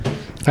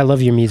I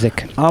love your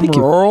music. I'm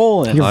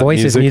rolling. Your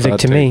voice is music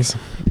to me.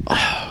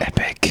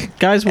 Epic.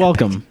 Guys,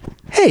 welcome.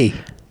 Hey,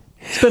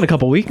 It's been a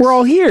couple weeks. we're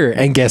all here,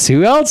 and guess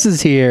who else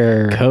is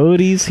here?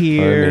 Cody's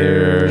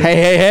here.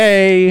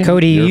 Hey.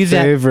 Cody, Your use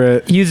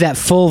favorite. that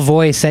full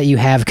voice that you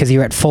have because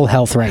you're at full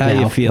health right How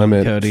now. you feeling, I'm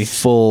at Cody?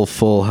 full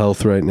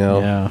health right now.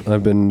 Yeah.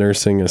 I've been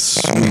nursing a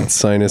sweet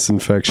sinus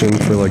infection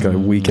for like a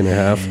week and a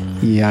half.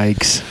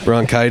 Yikes.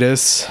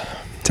 Bronchitis.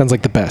 Sounds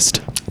like the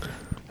best.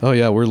 Oh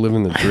yeah, we're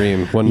living the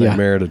dream, one Yeah.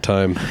 nightmare at a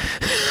time.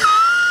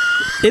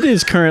 It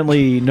is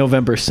currently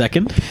November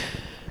 2nd.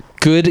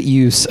 Good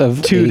use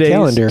of 2 a days.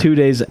 calendar. 2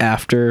 days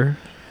after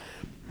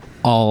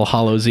All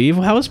Hallows Eve.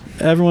 How was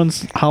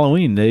everyone's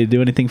Halloween? Did they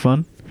do anything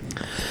fun?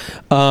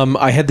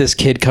 I had this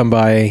kid come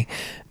by.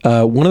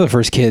 One of the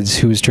first kids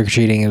who was trick or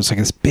treating. It was like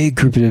this big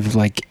group of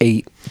like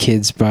 8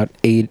 kids, about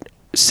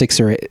 6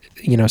 to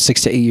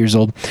 8 years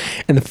old,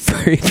 and the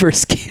very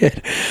first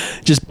kid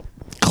just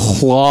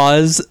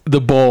claws the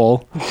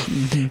bowl,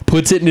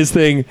 puts it in his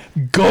thing,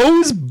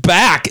 goes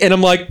back, and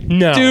I'm like,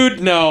 No.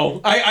 dude,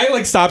 no. I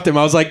like stopped him.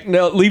 I was like,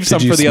 no, leave some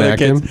Did you for the other smack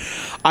kids.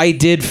 him? I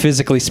did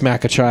physically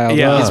smack a child.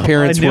 Yeah. His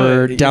parents I knew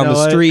were it. You down know the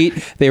what? street.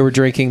 They were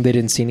drinking. They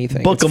didn't see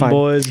anything. Book It's 'em, fine.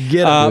 boys.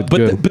 Get 'em.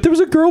 Good. But there was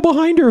a girl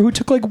behind her who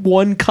took like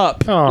one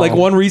cup, Oh. like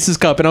one Reese's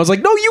cup, and I was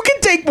like, "No, you can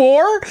take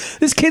more.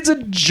 This kid's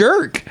a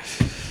jerk."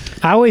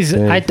 I always,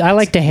 I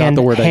like to hand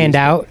the word I hand use.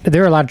 out.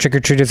 There are a lot of trick or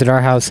treaters at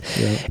our house,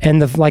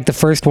 and the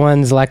first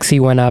ones, Lexi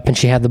went up and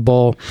she had the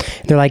bowl.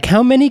 They're like,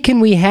 "How many can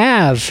we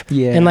have?"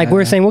 Yeah. and like we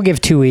were saying, we'll give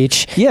 2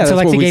 each. Yeah, so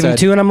that's what Lexi we gave them said.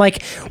 2, and I'm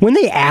like, when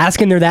they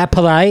ask and they're that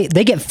polite,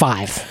 they get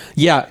 5.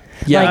 Yeah,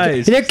 yeah, Like,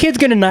 Nice. their kid's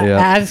gonna not Yeah.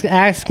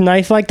 ask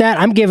nice like that.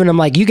 I'm giving them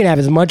like, you can have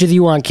as much as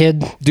you want,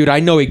 kid. dude,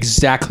 I know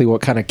exactly what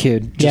kind of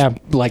kid.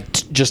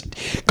 Just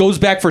goes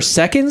back for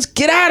seconds.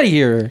 Get out of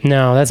here.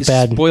 No, that's You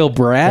bad. Spoiled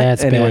brat.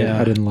 That's anyway,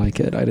 bad. I didn't like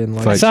it. I didn't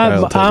like Fight it. So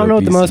childhood I don't know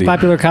what the most obesity.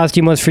 popular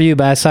costume was for you,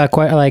 but I saw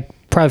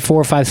probably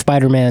 4 or 5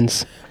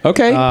 Spider-Mans.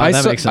 Okay, that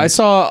makes sense. I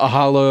saw a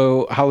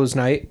Hollow's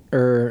Night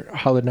or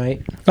Hollow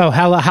Night. Oh,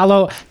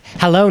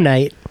 hello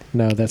night.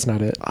 No, that's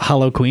not it.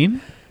 Hollow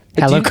Queen?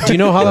 Hello, Do you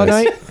know Hollow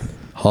Night?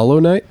 Hollow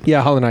Knight?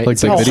 Yeah, Hollow Knight. Like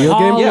It's the video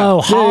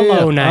game?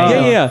 Hollow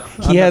Knight. Yeah.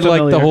 I'm He not had like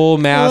the familiar. whole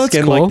mask that's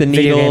and cool. like the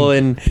Video needle game.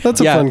 and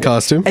That's a fun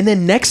costume. And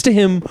then next to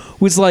him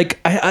was like,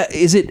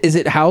 is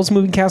it Howl's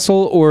Moving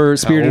Castle or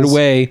Spirited Howl's.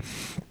 Away,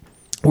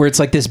 where it's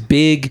like this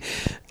big,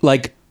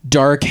 like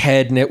dark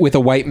head with a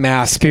white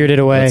mask. Spirited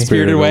Away. That's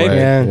Spirited Away.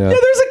 Yeah. Yeah,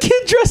 there's a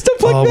kid dressed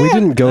up like Oh, that. we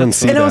didn't go and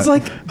see and that. I was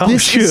like,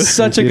 this shoot. is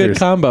such a good Theaters.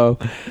 combo.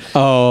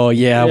 Oh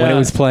yeah, when Yeah. it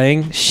was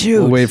playing,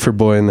 shoot. We'll wait for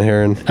Boy and the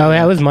Heron. Oh,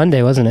 yeah, it was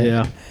Monday, wasn't it?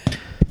 Yeah.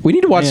 We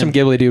need to watch Man. some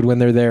Ghibli, dude, when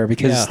they're there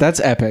because Yeah. that's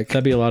epic.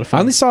 That'd be a lot of I fun.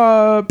 only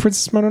saw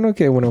Princess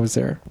Mononoke when I was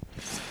there.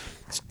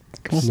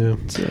 Yeah.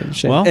 It's a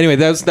shame. Well- Anyway,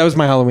 that was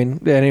my Halloween.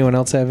 Did anyone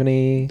else have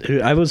any?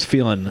 Dude, I was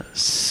feeling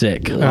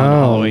sick on Oh,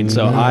 Halloween,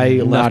 so I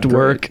not left great.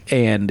 work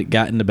and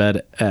got into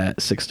bed at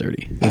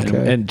 6:30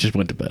 Okay. and just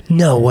went to bed.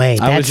 No way.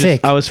 I was That's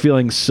sick. I was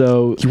feeling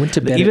so. You went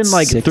to bed even at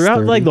like throughout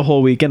 6:30? like the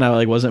whole weekend. I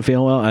like wasn't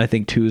feeling well, and I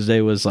think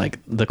Tuesday was like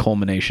the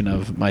culmination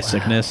of my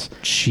sickness.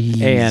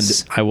 Jeez.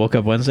 And I woke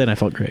up Wednesday and I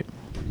felt great.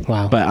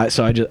 Wow. But I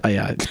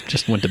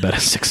just went to bed at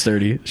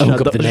 6:30. I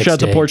woke up the next Shut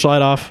the day. porch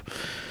light off.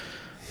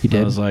 You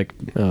did? I was like,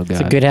 Oh god. it's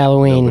a good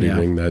Halloween. Nobody Yeah.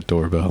 ring that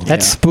doorbell.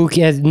 That's Yeah.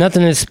 spooky.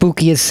 Nothing as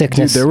spooky as Dude,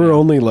 sickness. there were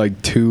only like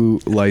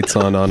 2 lights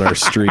on our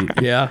street.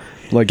 yeah.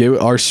 Like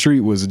our street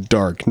was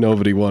dark.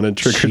 Nobody wanted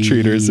trick or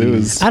treaters. It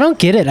was. I don't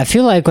get it. I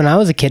feel like when I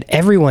was a kid,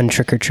 everyone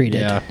trick or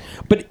treated. Yeah.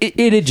 But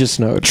it had just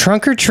snowed.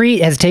 Trunk or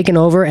treat has taken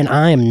over, and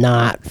I am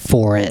not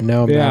for it.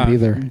 No, I'm not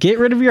either. Get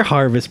rid of your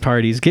harvest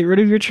parties. Get rid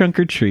of your trunk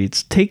or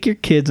treats. Take your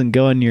kids and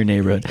go in your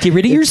neighborhood. Get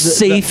rid of your It's the-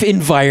 safe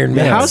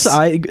environment. The house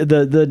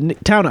the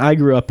town I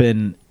grew up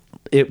in,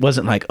 it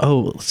wasn't like,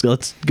 oh,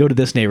 let's go to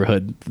this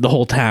neighborhood. The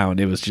whole town.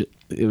 It was just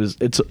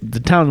the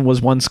town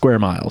was 1 square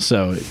mile,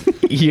 so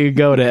you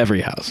go to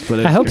every house.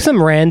 But I hope some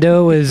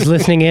rando is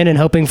listening in and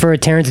hoping for a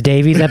Terrence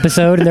Davies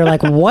episode, and they're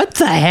like, "What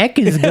the heck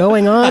is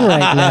going on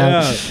right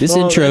now?" This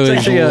intro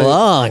is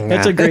long.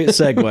 That's a great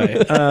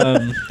segue.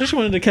 I just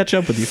wanted to catch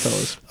up with you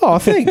fellas. Oh,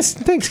 thanks.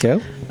 Thanks, Kel.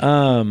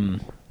 Now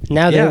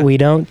Yeah. that we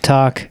don't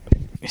talk,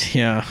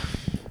 Yeah.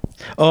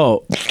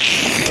 Oh,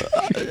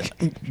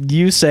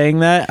 you saying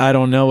that? I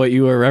don't know what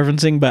you were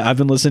referencing, but I've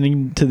been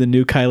listening to the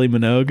new Kylie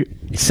Minogue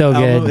so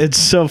album. good. It's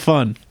so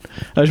fun.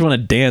 I just want to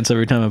dance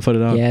every time I put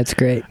it on. Yeah, it's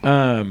great.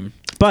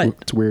 But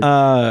It's weird.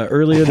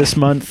 Earlier this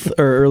month,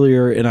 or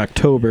earlier in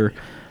October,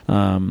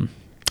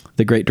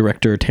 the great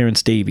director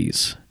Terence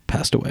Davies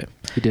passed away.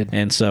 He did.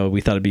 And so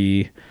we thought it'd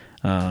be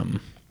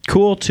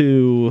cool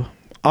to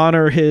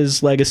honor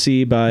his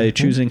legacy by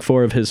choosing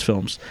 4 of his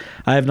films.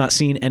 I have not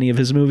seen any of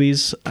his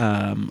movies.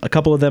 A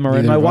couple of them are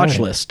in Neither my have watch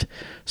I. list.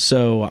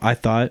 So I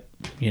thought,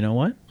 you know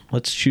what?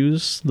 Let's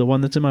choose the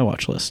one that's in my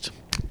watch list.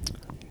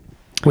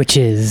 Which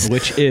is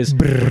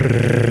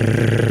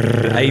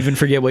I even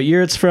forget what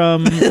year it's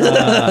from, but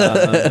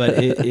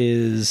it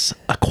is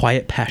A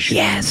Quiet Passion.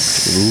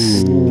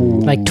 yes,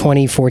 like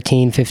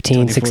 2014,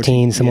 15,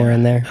 16, somewhere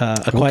in there.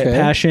 A Quiet Okay.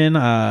 Passion.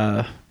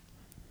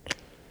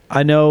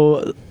 I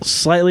know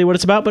slightly what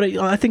it's about, but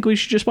I think we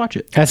should just watch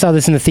it. I saw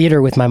this in the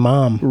theater with my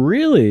mom.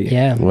 Really?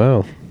 Yeah.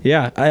 Wow.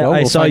 Yeah. Well, I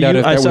we'll saw find you. out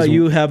if I that saw was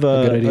you have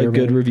a good idea a or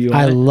good not. review. On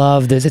I it.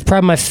 love this. It's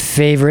probably my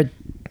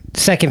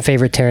second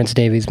favorite Terrence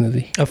Davies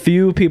movie. A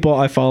few people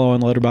I follow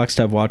on Letterboxd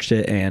have watched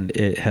it, and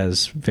it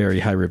has very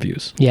high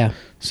reviews. Yeah.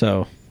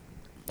 So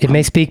It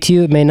may speak to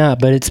you, it may not,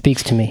 but it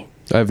speaks to me.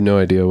 I have no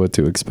idea what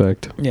to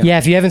expect. Yeah,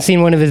 if you haven't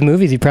seen one of his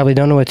movies, you probably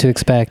don't know what to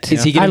expect.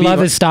 Is he gonna I be love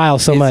my- his style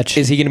so much.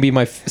 Is he going to be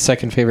my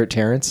second favorite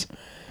Terrence?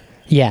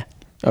 Yeah.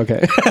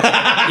 Okay.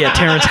 yeah,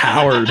 Terrence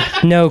Howard.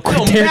 No,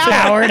 Terrence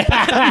Howard.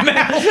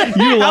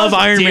 You love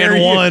Iron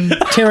Man 1.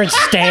 Terrence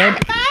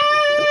Stamp.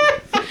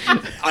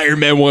 Iron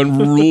Man 1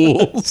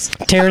 rules.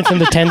 Terrence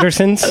and the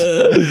Tendersons.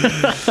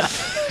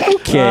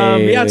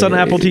 Okay. Yeah, it's on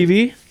Apple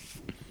TV.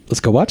 Let's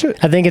go watch it.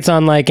 I think it's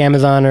on like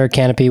Amazon or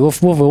Canopy.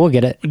 We'll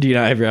get it. Do you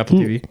not have your Apple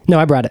TV? No,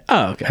 I brought it.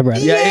 Oh, okay. I brought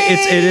it. Yeah,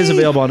 it is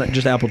available on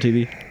just Apple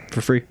TV for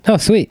free. Oh,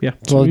 sweet. Yeah.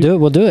 We'll do it.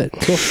 We'll do it.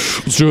 Cool.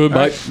 Let's do it.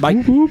 Bye. Bye.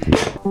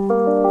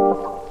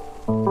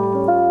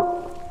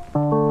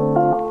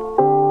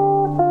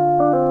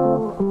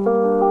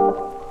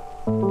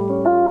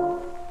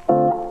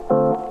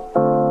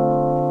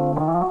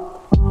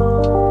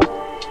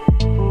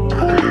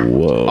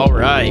 Whoa. All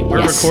right,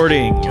 we're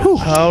recording.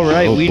 All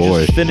right, Oh, we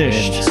boy. just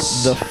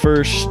finished the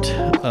first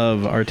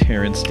of our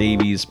Terrence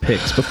Davies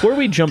picks. Before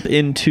we jump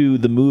into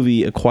the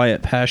movie A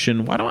Quiet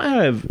Passion, why don't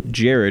I have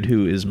Jared,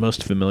 who is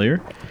most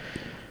familiar,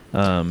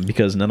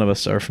 because none of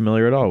us are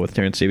familiar at all with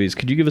Terrence Davies.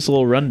 Could you give us a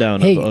little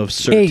rundown of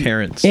Sir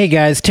Terrence? Hey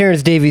guys,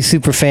 Terrence Davies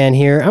super fan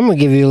here. I'm gonna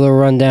give you a little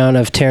rundown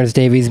of Terrence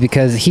Davies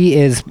because he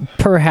is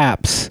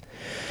perhaps,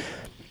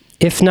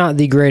 if not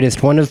the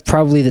greatest, one of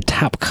probably the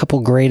top couple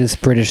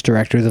greatest British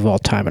directors of all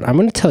time. And I'm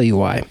going to tell you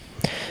why.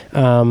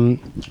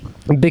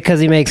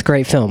 Because he makes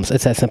great films.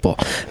 It's that simple.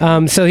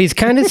 So he's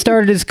kind of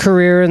started his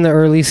career in the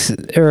late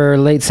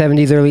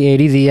 70s, early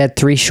 80s. He had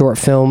 3 short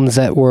films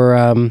that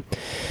were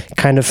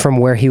kind of from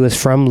where he was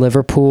from,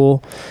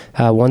 Liverpool.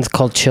 One's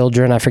called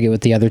Children. I forget what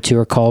the other 2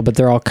 are called, but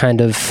they're all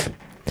kind of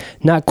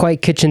not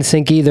quite kitchen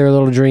sinky. They're a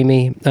little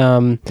dreamy.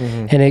 And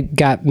it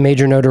got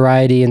major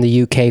notoriety in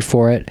the UK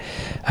for it.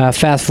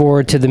 Fast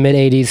forward to the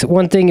mid-'80s.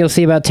 One thing you'll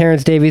see about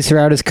Terrence Davies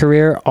throughout his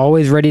career,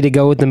 always ready to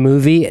go with the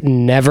movie,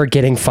 never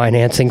getting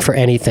financing for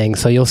anything.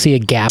 So you'll see a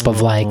gap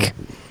of like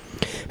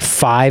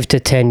 5 to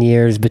 10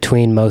 years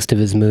between most of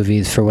his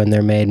movies for when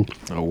they're made.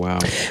 Oh, wow.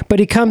 But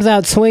he comes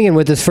out swinging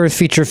with his first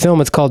feature film.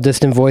 It's called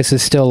Distant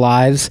Voices, Still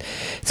Lives.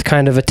 It's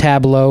kind of a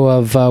tableau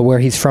of where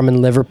he's from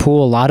in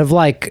Liverpool. A lot of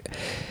like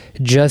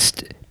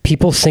just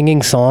people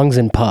singing songs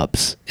in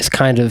pubs is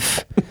kind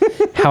of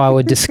how I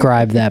would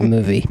describe that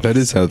movie. That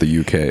is how the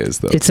UK is,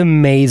 though. It's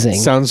amazing.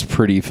 Sounds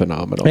pretty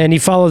phenomenal. And he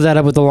follows that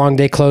up with The Long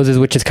Day Closes,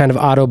 which is kind of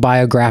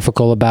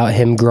autobiographical about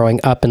him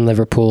growing up in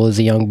Liverpool as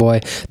a young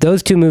boy.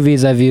 Those 2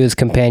 movies I view as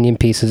companion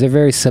pieces. They're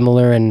very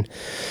similar in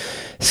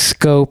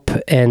scope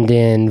and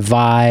in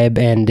vibe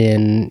and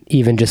in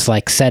even just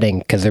like setting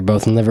because they're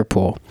both in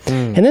Liverpool.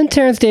 And then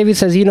Terrence Davies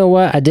says, you know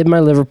what? I did my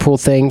Liverpool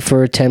thing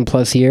for 10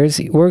 plus years.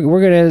 We're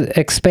going to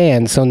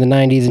expand. So in the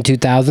 90s and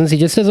 2000s, he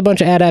just does a bunch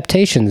of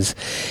adaptations.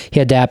 He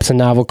adapts a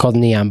novel called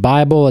Neon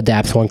Bible,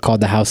 adapts one called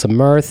The House of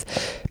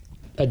Mirth,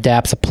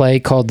 adapts a play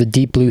called The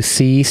Deep Blue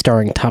Sea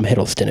starring Tom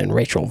Hiddleston and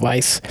Rachel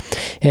Weisz.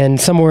 And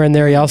somewhere in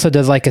there, he also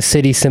does like a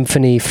city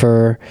symphony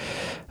for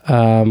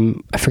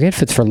I forget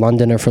if it's for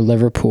London or for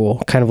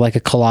Liverpool, kind of like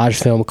a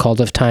collage film called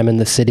Of Time in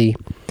the City.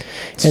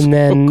 And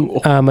then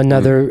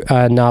another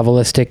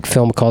novelistic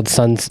film called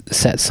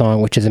Sunset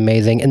Song, which is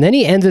amazing. And then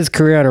he ends his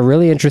career on a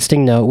really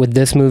interesting note with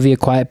this movie, A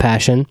Quiet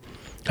Passion,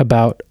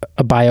 about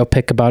a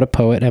biopic about a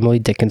poet, Emily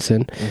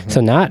Dickinson. So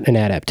not an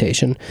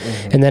adaptation.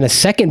 And then a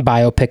second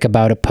biopic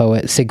about a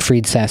poet,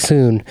 Siegfried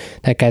Sassoon.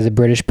 That guy's a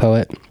British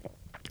poet.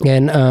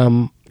 And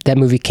that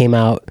movie came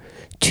out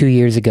 2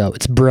 years ago.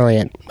 It's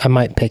brilliant. I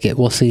might pick it.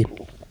 We'll see.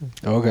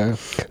 Okay.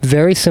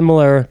 Very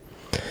similar.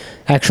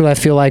 Actually, I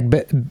feel like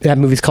that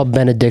movie's called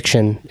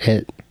Benediction.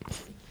 It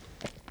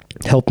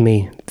helped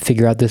me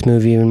figure out this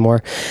movie even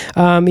more.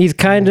 He's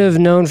kind of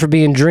known for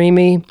being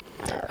dreamy.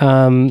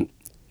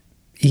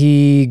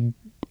 He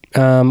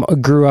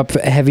grew up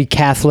heavy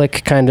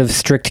Catholic, kind of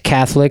strict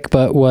Catholic,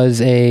 but was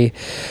a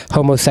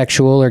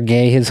homosexual or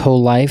gay his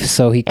whole life.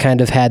 So he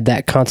kind of had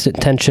that constant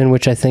tension,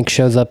 which I think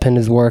shows up in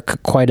his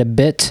work quite a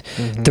bit.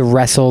 The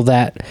wrestle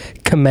that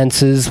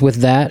commences with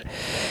that.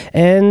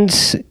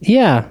 And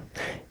yeah,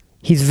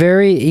 he's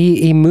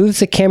he moves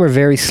the camera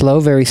very slow,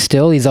 very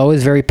still. He's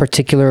always very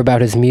particular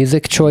about his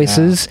music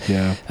choices.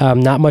 Yeah.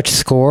 Not much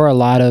score, a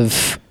lot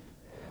of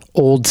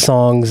old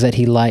songs that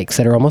he likes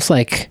that are almost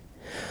like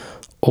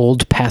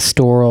old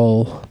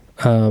pastoral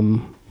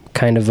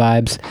kind of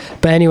vibes.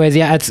 But anyways,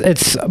 yeah,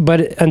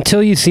 but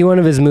until you see one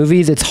of his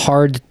movies, it's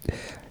hard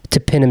to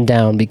pin him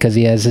down because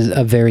he has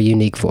a very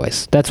unique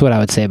voice. That's what I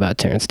would say about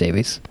Terrence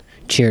Davies.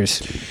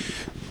 Cheers.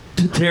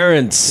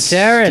 Terrence.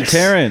 Terrence.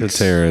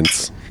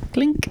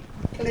 Clink.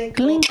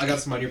 I got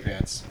some on your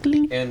pants.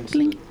 And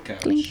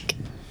couch.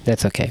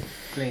 That's okay.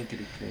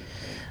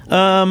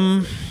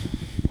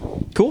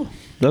 Cool.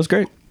 That was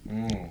great.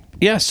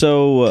 Yeah,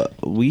 so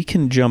we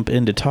can jump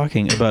into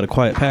talking about A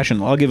Quiet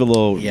Passion. I'll give a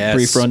little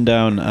brief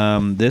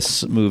rundown.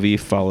 This movie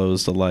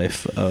follows the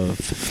life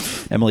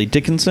of Emily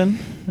Dickinson,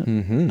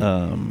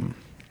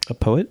 a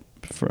poet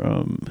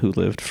who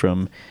lived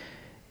from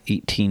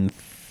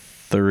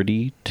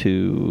 1830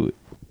 to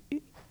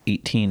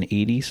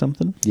 1880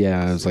 something.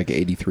 Yeah, it was like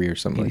 83 or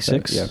something.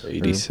 86? Like that. Yeah,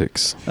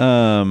 86.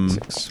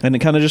 And it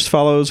kind of just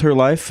follows her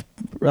life,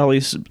 probably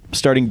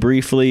starting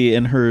briefly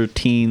in her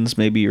teens,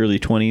 maybe early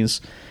 20s,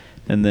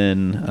 and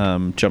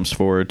then jumps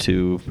forward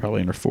to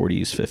probably in her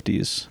 40s,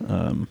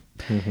 50s.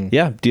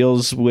 Yeah,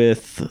 deals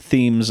with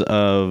themes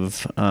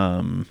of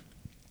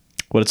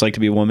what it's like to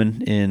be a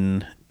woman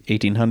in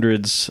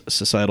 1800s,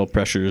 societal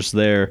pressures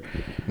there,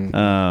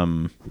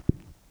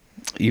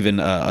 even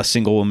a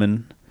single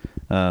woman.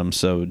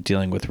 So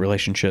dealing with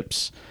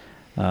relationships,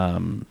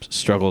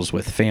 struggles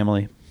with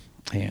family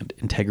and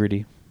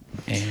integrity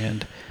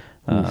and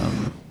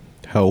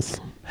Health.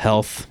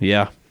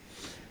 Yeah.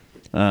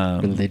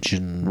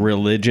 religion,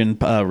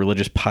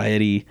 religious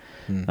piety,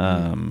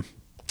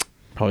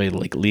 probably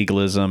like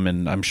legalism,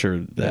 and I'm sure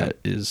that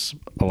is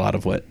a lot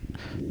of what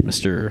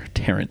Mr.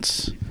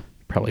 Terrence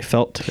probably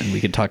felt, and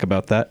we could talk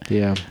about that.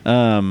 Yeah.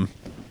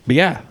 But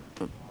yeah,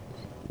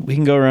 we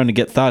can go around and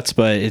get thoughts,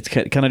 but it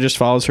kind of just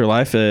follows her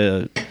life,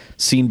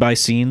 scene by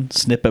scene,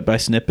 snippet by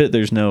snippet.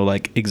 There's no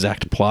like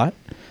exact plot.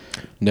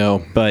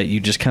 No, but you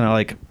just kind of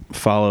like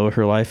follow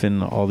her life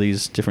in all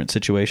these different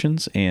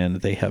situations,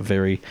 and they have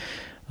very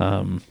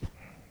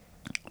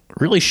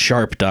really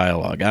sharp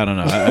dialogue. I don't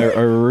know. I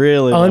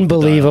really love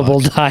Unbelievable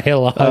the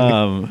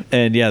dialogue.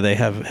 And yeah, they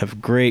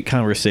have great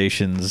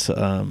conversations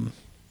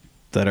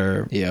that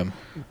are, I don't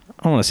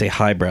want to say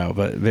highbrow,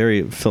 but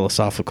very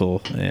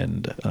philosophical,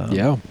 and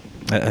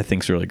I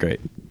think it's really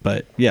great.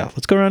 But yeah,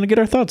 let's go around and get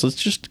our thoughts. Let's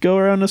just go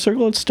around in a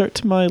circle. Let's start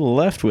to my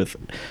left with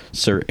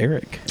Sir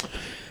Eric.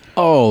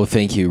 Oh,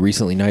 thank you.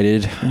 Recently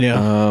knighted.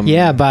 Yeah.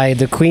 Yeah, by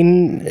the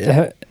Queen.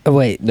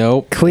 Wait.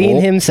 Nope.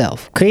 Queen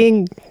himself.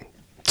 King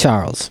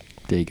Charles.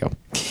 There you go.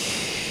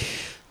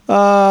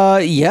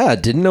 Yeah,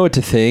 didn't know what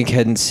to think.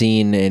 Hadn't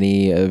seen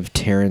any of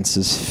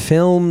Terence's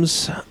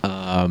films.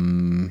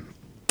 Yeah,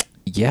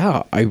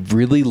 I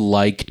really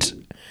liked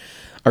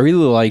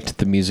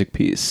the music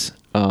piece.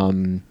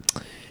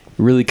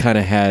 Really kind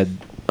of had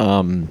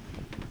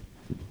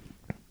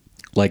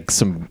like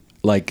some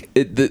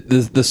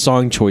the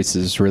song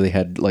choices really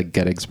had like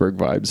Gettysburg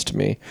vibes to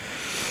me,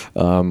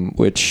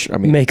 which I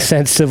mean Makes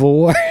sense. Civil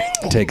War.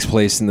 takes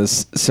place in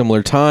this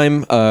similar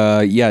time.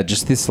 Yeah,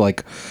 just this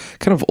like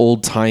kind of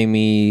old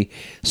timey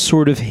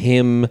sort of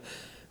hymn,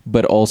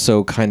 but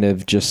also kind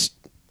of just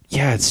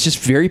it's just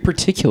very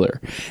particular,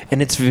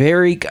 and it's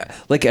very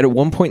like at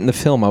one point in the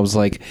film I was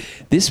like,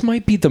 this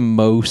might be the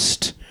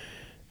most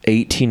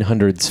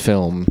 1800s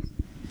film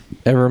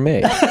ever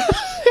made.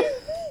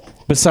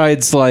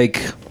 Besides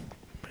like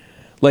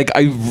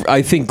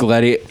I think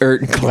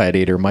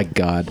Gladiator, my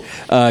God.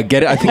 I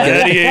think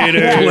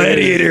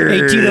Gladiator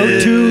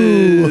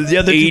 1802.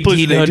 Yeah, the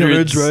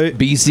 1800s, right?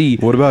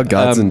 BC. What about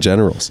Gods and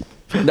Generals?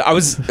 I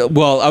was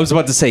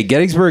about to say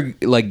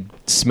Gettysburg like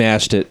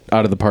smashed it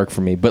out of the park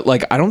for me, but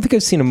like I don't think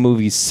I've seen a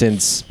movie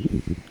since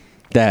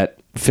that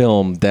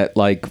film that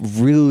like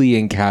really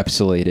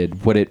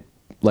encapsulated what it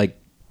like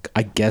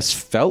I guess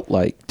felt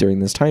like during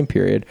this time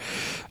period.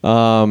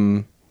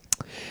 I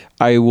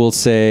will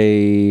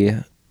say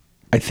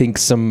I think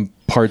some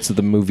parts of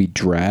the movie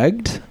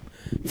dragged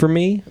for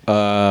me,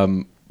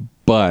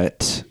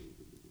 but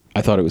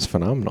I thought it was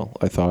phenomenal.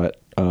 I thought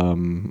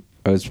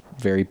I was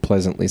very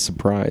pleasantly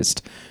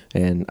surprised,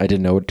 and I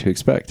didn't know what to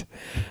expect.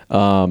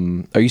 Are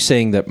you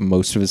saying that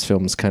most of his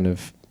films kind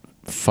of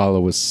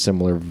follow a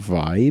similar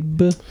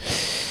vibe,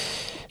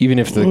 even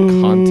if the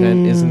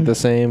content isn't the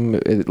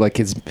same? Like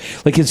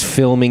his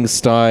filming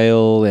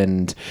style,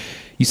 and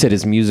you said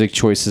his music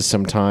choices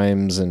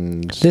sometimes,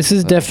 and This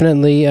is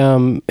definitely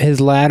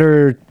his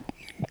latter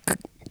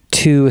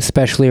two,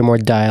 especially, are more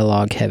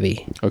dialogue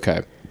heavy.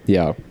 okay,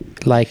 yeah.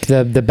 Like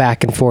the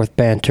back and forth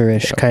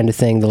banterish kind of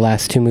thing. The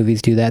last two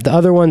movies do that. The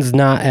other ones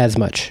not as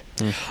much.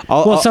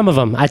 Some of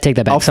them. I take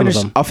that back. Some of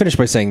them. I'll finish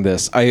by saying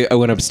this. I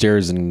went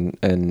upstairs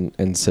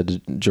and said to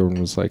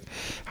Jordan was like,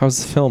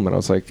 "How's the film?" And I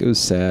was like, "It was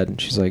sad."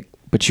 And she's like,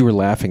 "But you were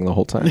laughing the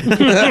whole time."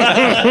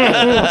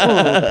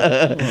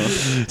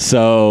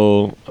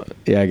 So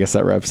yeah, I guess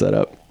that wraps that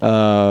up.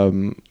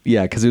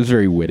 Yeah, because it was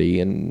very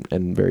witty and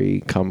very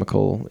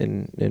comical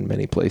in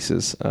many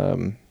places.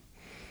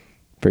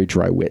 Very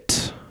dry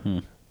wit.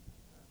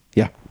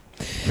 Yeah.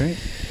 Right.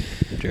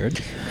 Jared?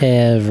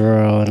 Hey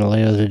everyone,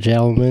 ladies and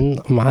gentlemen,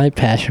 my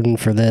passion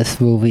for this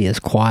movie is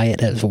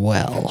quiet as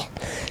well.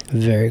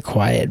 Very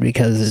quiet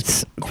because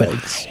it's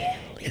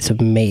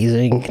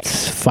amazing.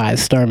 It's a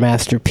 5-star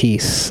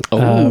masterpiece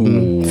for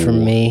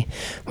me.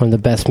 One of the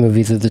best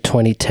movies of the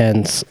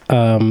 2010s.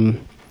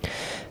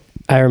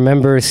 I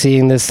remember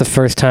seeing this the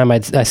first time I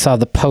saw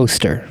the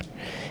poster.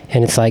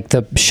 And it's like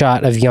the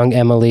shot of young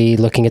Emily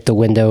looking at the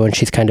window and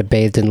she's kind of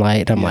bathed in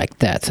light. I'm like,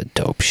 that's a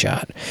dope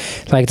shot.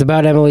 Like, it's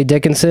about Emily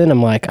Dickinson.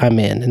 I'm like, I'm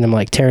in. And I'm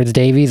like, Terrence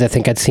Davies, I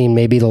think I'd seen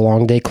maybe The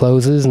Long Day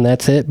Closes, and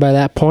that's it by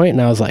that point.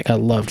 And I was like, I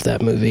loved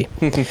that movie.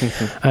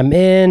 I'm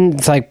in.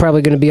 It's like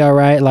probably going to be all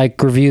right.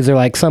 Like, reviews are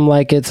like, some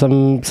like it,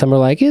 some are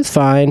like, it's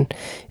fine.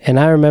 And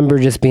I remember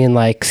just being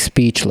like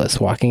speechless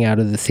walking out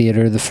of the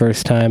theater the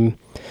first time.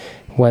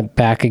 Went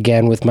back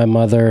again with my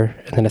mother,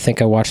 and then I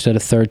think I watched it a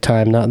third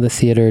time, not in the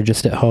theater,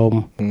 just at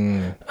home.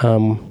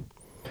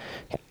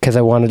 Because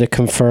I wanted to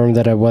confirm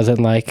that I wasn't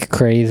like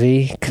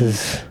crazy.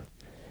 Because,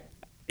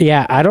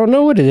 yeah, I don't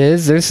know what it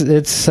is.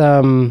 It's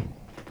the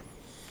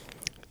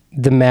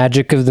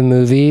magic of the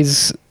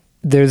movies.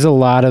 There's a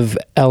lot of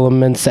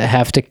elements that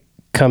have to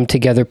come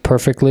together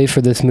perfectly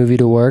for this movie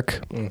to work.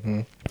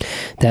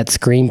 That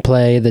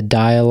screenplay, the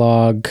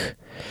dialogue,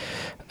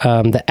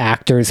 the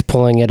actors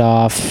pulling it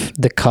off,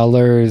 the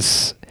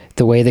colors,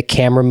 the way the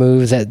camera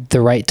moves at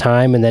the right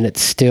time, and then it's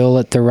still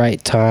at the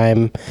right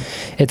time.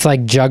 It's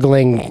like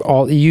juggling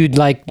all. You'd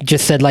like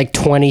just said like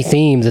 20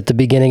 themes at the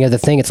beginning of the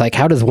thing. It's like,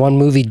 how does one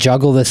movie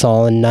juggle this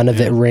all and none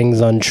of it rings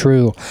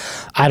untrue?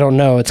 I don't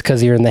know. It's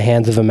because you're in the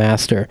hands of a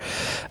master.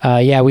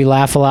 Yeah, we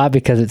laugh a lot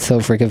because it's so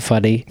freaking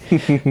funny.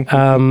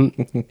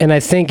 And I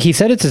think he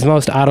said it's his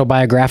most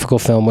autobiographical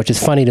film, which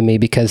is funny to me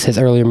because his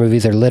earlier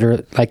movies are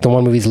literally, like the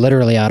one movie's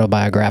literally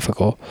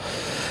autobiographical.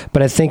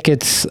 But I think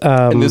it's...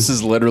 and this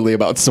is literally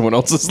about someone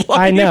else's life.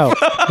 I know.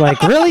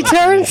 Like, really,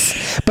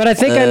 Terrence? But I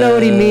think I know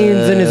what he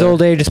means in his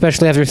old age,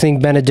 especially after seeing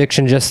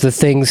Benediction, just the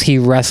things he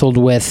wrestled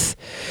with,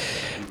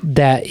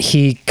 that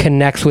he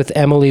connects with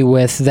Emily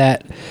with,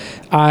 that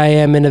I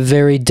am in a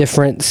very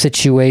different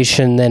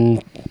situation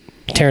than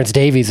Terrence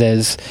Davies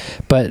is.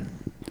 But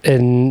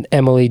in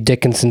Emily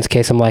Dickinson's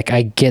case, I'm like,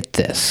 I get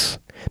this.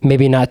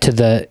 Maybe not to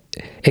the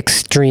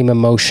extreme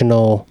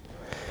emotional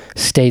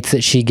states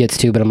that she gets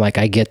to, but I'm like,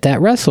 I get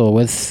that wrestle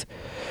with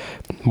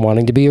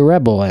wanting to be a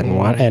rebel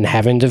and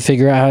having to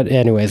figure out.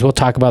 Anyways, we'll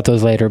talk about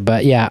those later.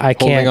 But yeah, I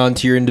can't. Holding on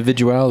to your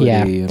individuality.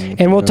 Yeah,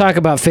 and we'll talk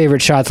about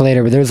favorite shots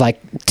later. But there's like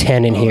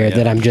 10 in here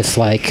that I'm just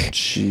like,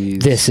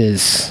 jeez. This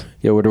is.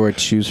 Yeah, what do I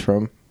choose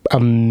from?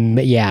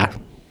 Yeah.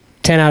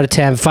 10 out of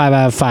 10, 5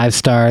 out of 5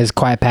 stars.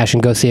 Quiet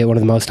Passion. Go see it. One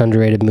of the most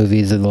underrated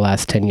movies of the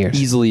last 10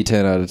 years. Easily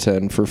 10 out of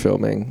 10 for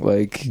filming.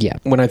 Like, yeah.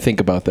 When I think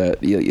about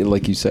that,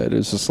 like you said,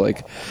 it's just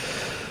like,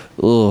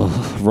 ugh,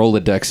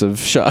 Rolodex of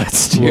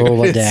shots, dude.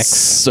 Rolodex. It's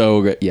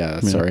so good. Yeah,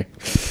 sorry.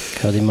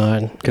 Cody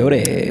Martin. Cody.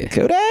 It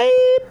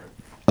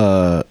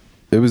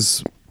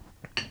was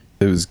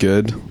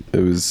good.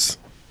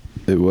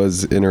 It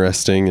was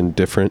interesting and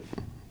different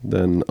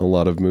than a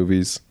lot of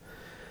movies.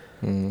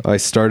 I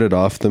started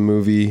off the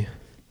movie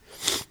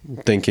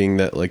thinking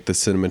that like the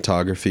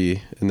cinematography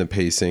and the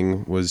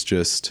pacing was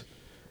just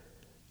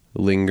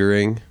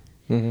lingering.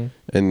 And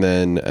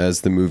then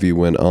as the movie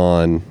went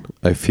on,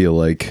 I feel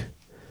like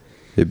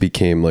it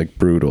became like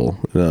brutal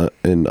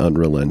and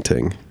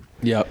unrelenting.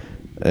 Yep.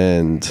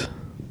 And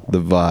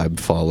the vibe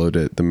followed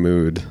it, the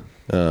mood.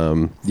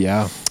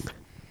 Yeah.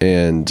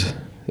 And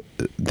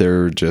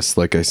there were just,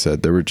 like I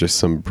said, there were just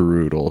some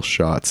brutal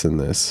shots in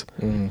this.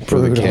 For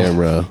the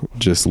camera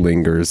just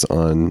lingers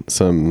on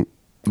some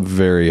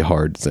very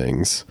hard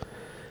things.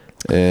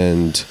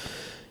 And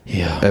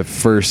yeah, at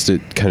first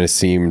it kind of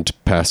seemed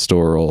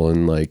pastoral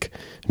and like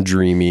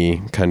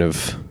dreamy, kind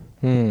of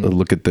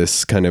look at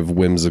this kind of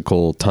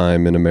whimsical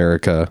time in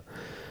America.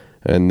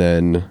 And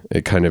then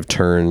it kind of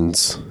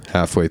turns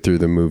halfway through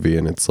the movie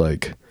and it's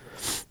like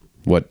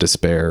what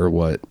despair,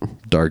 what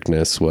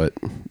darkness, what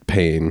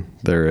pain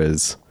there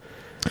is,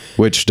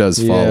 which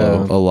does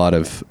follow a lot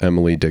of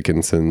Emily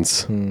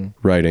Dickinson's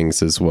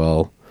writings as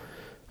well.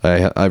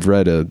 I've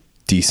read a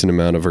decent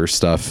amount of her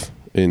stuff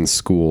in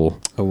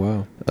school. Oh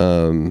wow. I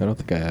don't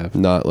think I have.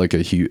 Not like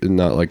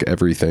not like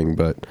everything,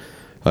 but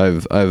I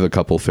have a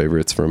couple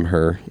favorites from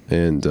her,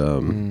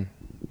 and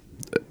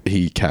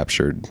he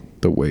captured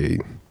the way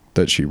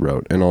that she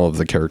wrote, and all of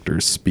the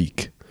characters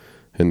speak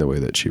in the way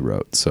that she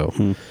wrote. So,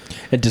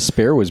 and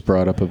despair was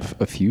brought up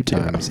a few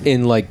times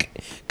in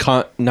like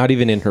not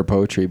even in her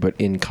poetry, but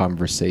in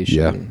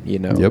conversation. Yeah. You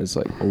know, it's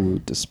like, oh,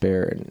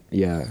 despair, and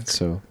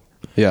so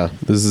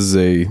this is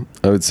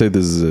I would say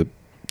this is a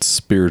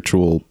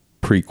spiritual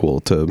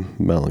prequel to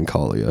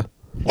Melancholia.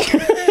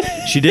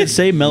 She did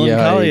say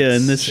Melancholia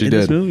in this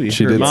movie.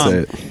 She did say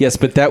it. Yes,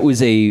 but that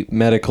was a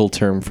medical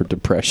term for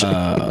depression.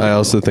 I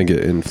also think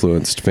it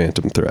influenced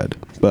Phantom Thread,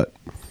 but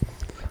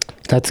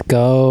let's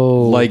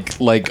go. Like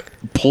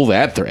pull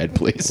that thread,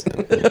 please.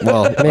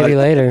 Well, maybe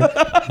later.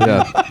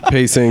 Yeah,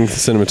 pacing,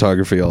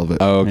 cinematography, all of it.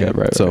 Oh, okay,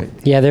 right. So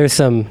yeah, there's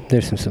some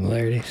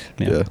similarities.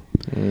 Yeah.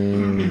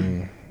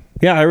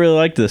 Yeah, I really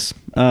like this.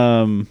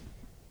 Yeah,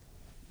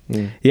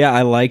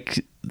 I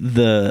like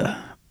the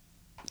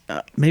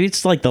maybe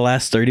it's like the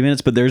last 30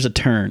 minutes, but there's a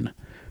turn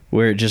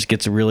where it just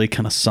gets really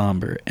kind of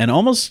somber and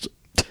almost.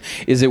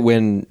 Is it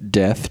when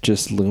death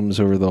just looms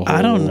over the whole?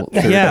 I don't know.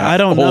 I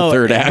don't know.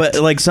 Third act, but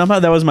like somehow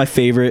that was my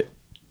favorite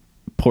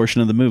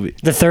portion of the movie.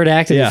 The third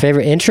act is your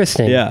favorite.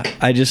 Interesting. Yeah,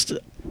 I just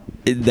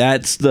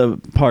that's the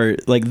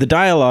part, like the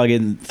dialogue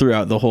in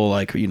throughout the whole,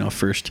 like,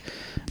 first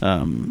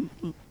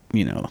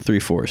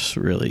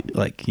 3/4 really,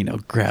 like,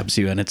 grabs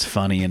you, and it's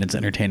funny and it's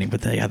entertaining,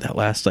 but that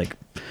last like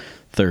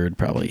third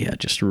probably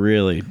just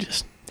really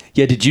just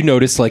Yeah, did you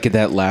notice, like, at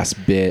that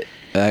last bit,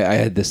 I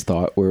had this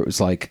thought where it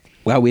was like,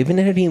 wow, we haven't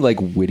had any, like,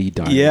 witty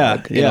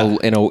dialogue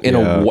in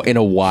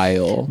a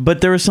while.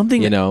 but there was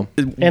something,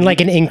 and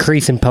like an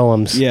increase in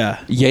poems. Yeah.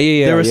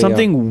 There was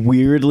something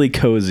weirdly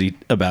cozy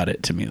about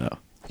it to me, though.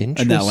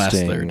 Interesting. In that last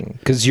third,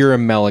 because you're a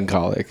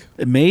melancholic.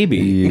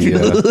 maybe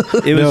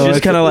it was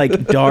just kind of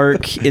like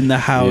dark in the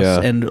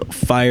house, and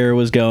fire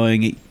was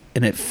going,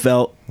 and it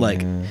felt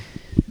like,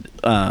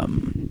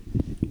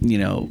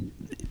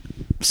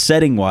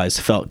 setting wise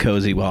felt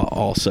cozy, while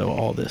also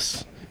all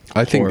this.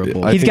 I think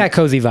He's got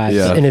cozy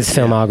vibes in his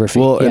filmography.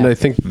 Well, and I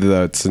think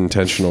that's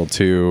intentional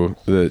too.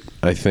 That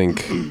I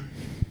think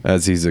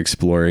as he's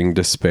exploring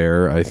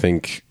despair, I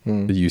think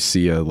you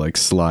see a like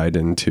slide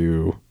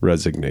into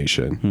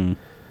resignation,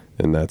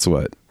 and that's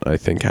what I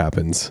think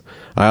happens.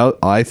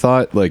 I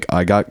thought like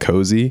I got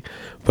cozy,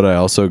 but I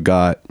also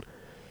got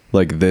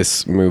like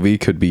this movie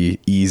could be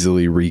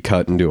easily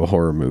recut into a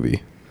horror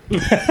movie.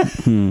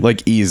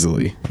 Like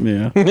easily,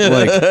 Yeah.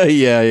 like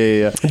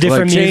yeah.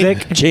 Different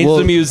music. Change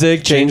the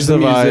music, change the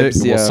vibes.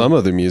 music. Well, some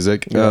of the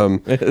music, Not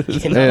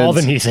all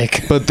the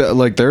music. but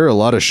like there are a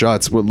lot of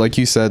shots. Well, like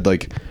you said,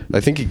 like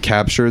I think it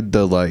captured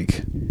the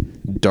like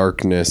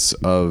darkness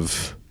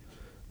of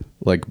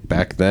like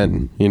back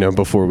then.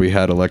 Before we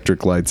had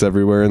electric lights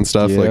everywhere and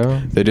stuff. Yeah.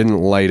 Like they didn't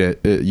light it.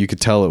 You could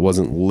tell it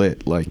wasn't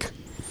lit like.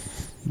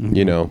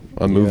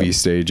 A movie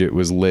stage. It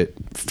was lit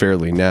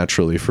fairly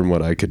naturally from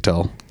what I could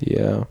tell.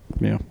 Yeah.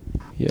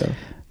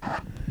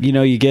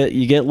 You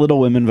get Little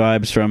Women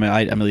vibes from it.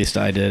 At least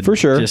I did. For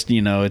sure. Just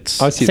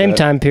it's I see Same that.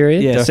 time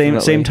period. yeah,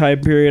 Definitely. same time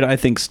period. I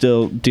think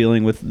still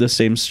dealing with the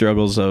same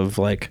struggles of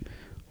like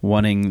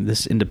wanting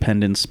this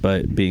independence,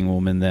 but being a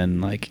woman,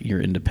 then like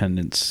your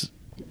independence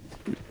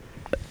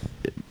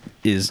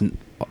is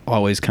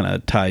always kind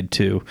of tied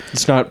to,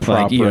 It's not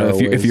proper.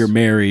 like, if you're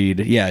married,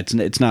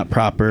 it's not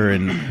proper,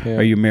 and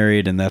are you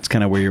married, and that's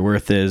kind of where your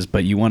worth is,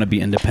 but you want to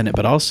be independent,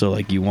 but also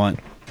like you want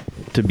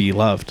to be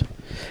loved,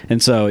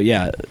 and so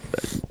I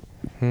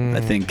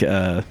think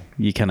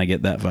you kind of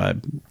get that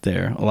vibe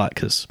there a lot,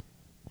 because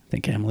I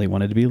think Emily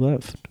wanted to be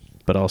loved,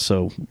 but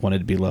also wanted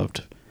to be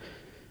loved.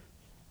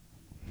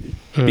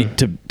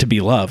 To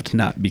be loved,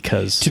 not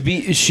because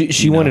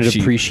she wanted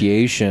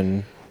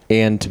appreciation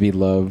and to be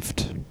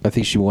loved. I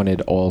think she wanted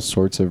all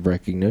sorts of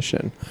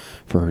recognition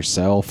for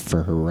herself,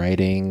 for her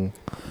writing.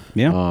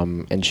 Yeah.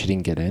 And she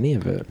didn't get any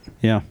of it.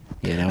 Yeah.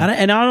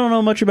 And I don't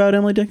know much about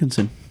Emily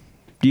Dickinson.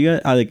 Do you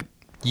guys?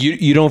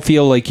 You don't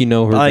feel like you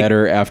know her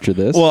better after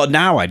this? Well,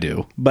 now I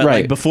do, but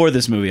Right. like before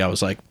this movie, I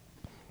was like,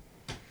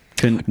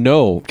 couldn't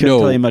no.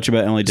 tell you much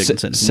about Emily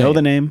Dickinson. Same. Know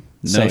the name?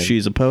 Know Same.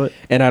 she's a poet.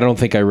 And I don't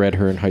think I read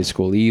her in high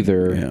school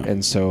either. Yeah.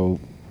 And so,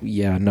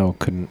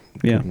 couldn't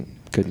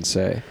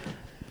say.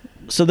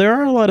 So there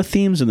are a lot of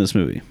themes in this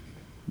movie,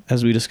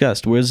 as we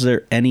discussed. Was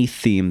there any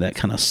theme that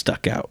kind of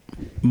stuck out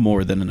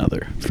more than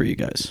another for you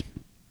guys?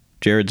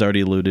 Jared's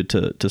already alluded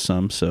to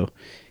some, so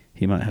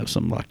he might have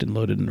some locked and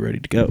loaded and ready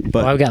to go.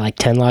 But I've got like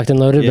 10 locked and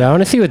loaded, but I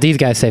want to see what these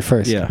guys say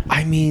first. yeah,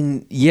 I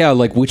mean,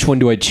 like which one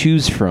do I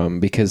choose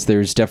from? Because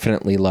there's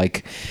definitely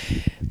like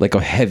a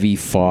heavy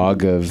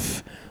fog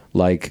of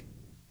like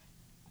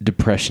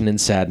depression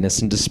and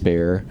sadness and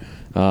despair,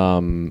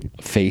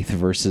 faith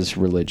versus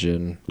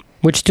religion.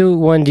 Which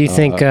one do you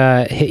think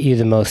hit you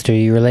the most, or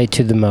you relate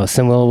to the most?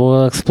 And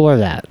we'll explore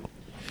that.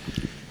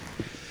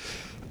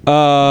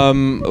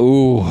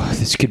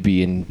 This could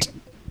be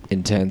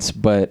intense,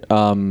 but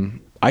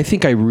I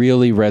think I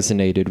really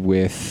resonated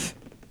with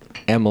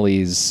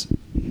Emily's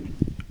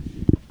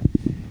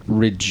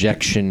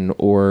rejection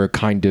or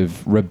kind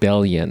of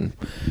rebellion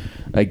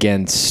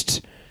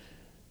against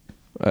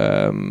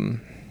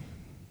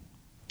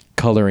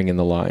coloring in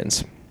the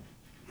lines.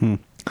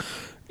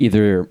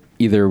 Either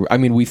I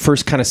mean, we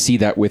first kind of see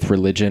that with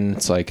religion.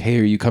 It's like, hey,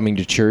 are you coming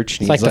to church?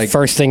 And It's like the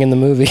first thing in the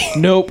movie.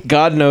 nope,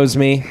 God knows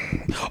me.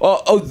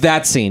 Oh,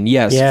 that scene,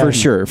 yes, Yeah. for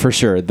sure.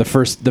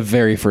 The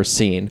very first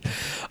scene.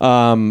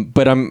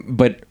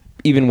 But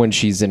even when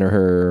she's in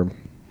her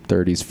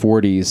 30s,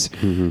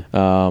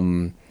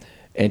 40s,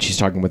 and she's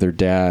talking with her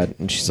dad,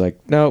 and she's like,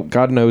 no,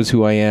 God knows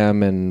who I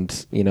am, and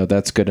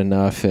that's good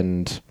enough,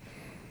 and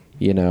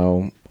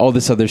all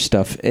this other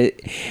stuff.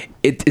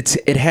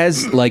 It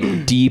has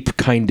like deep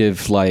kind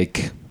of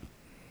like,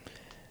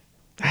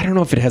 I don't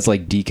know if it has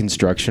like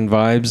deconstruction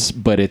vibes,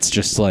 but it's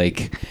just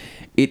like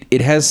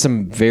it has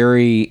some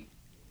very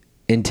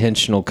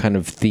intentional kind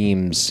of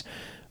themes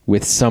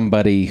with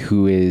somebody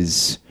who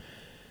is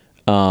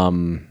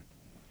in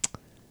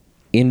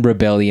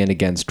rebellion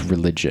against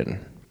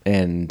religion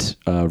and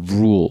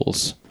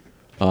rules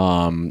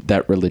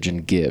that religion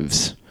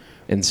gives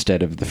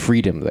instead of the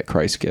freedom that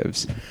Christ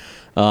gives.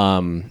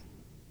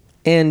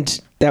 And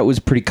that was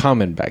pretty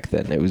common back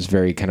then. It was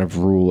very kind of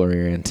rule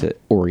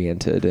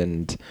oriented,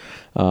 and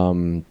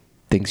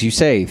things you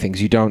say,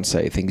 things you don't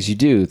say, things you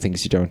do,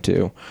 things you don't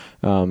do,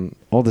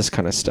 all this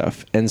kind of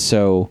stuff. And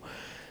so,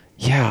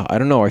 yeah, I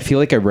don't know. I feel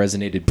like I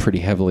resonated pretty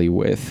heavily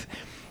with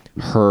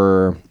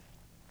her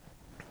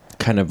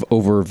kind of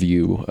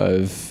overview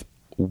of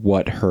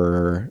what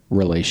her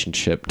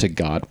relationship to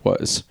God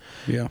was,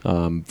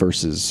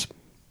 versus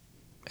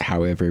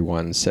how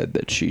everyone said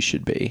that she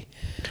should be.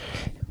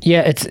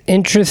 Yeah, it's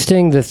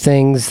interesting the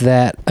things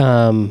that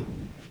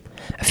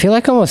I feel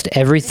like almost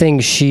everything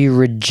she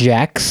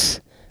rejects,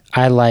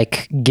 I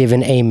like give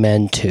an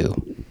amen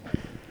to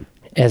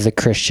as a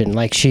Christian.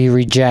 Like she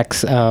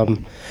rejects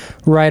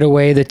right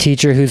away the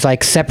teacher who's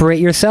like, separate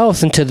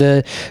yourselves into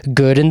the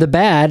good and the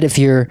bad. If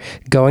you're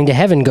going to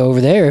heaven, go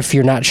over there. If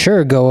you're not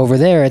sure, go over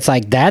there. It's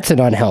like, that's an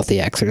unhealthy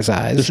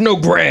exercise. There's no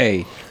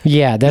gray.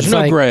 Yeah, that's There's no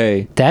like,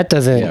 gray. That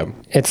doesn't, Yeah.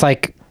 It's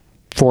like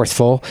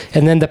forceful.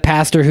 And then the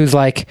pastor who's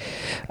like,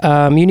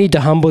 you need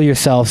to humble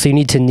yourself, so you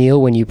need to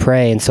kneel when you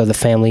pray. And so the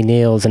family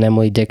kneels, and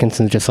Emily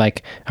Dickinson's just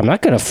like, I'm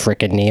not going to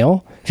frickin'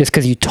 kneel just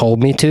because you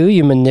told me to.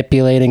 You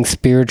manipulating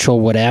spiritual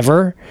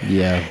whatever.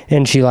 Yeah.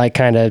 And she like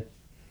kind of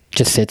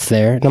just sits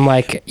there. And I'm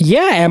like,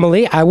 yeah,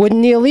 Emily, I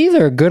wouldn't kneel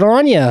either. Good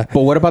on you.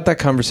 But what about that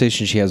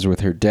conversation she has with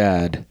her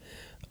dad,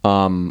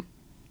 and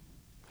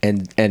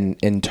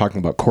talking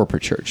about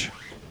corporate church?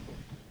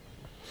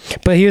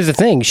 But here's the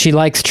thing. She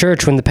likes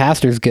church when the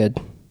pastor's good.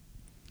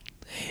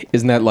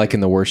 Isn't that like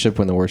in the worship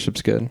when the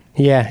worship's good?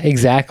 Yeah,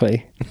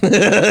 exactly.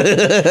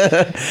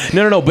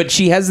 No. But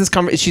she has this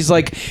conversation. She's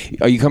like,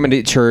 "Are you coming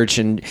to church?"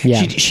 And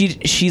Yeah.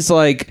 she's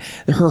like,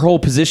 her whole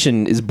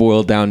position is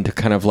boiled down to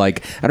kind of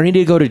like, I don't need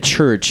to go to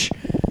church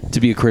to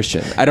be a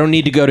Christian. I don't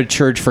need to go to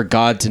church for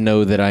God to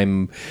know that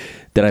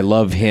that I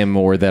love Him,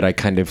 or that I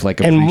kind of like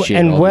appreciate.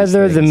 And all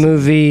whether these the things.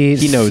 movie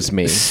He knows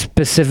me.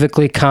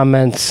 specifically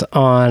comments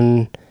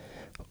on,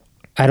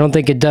 I don't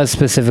think it does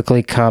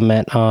specifically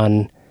comment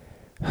on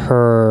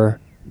her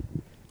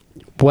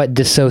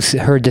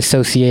her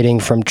dissociating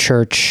from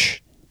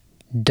church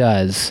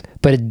does,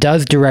 but it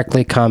does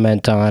directly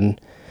comment on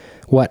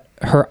what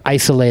her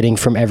isolating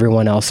from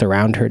everyone else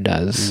around her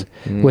does,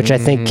 which I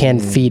think can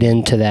feed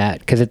into that,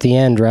 because at the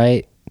end,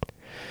 right,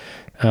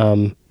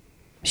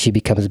 she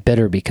becomes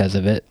bitter because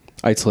of it.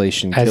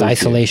 Isolation As kills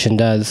isolation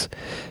does.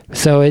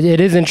 So it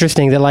is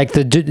interesting that like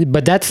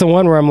but that's the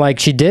one where I'm like,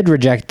 she did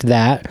reject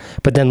that,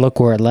 but then look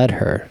where it led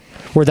her.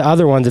 Where the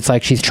other ones, it's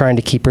like she's trying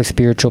to keep her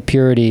spiritual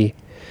purity,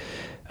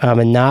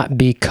 and not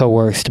be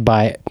coerced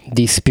by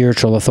these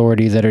spiritual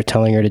authorities that are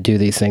telling her to do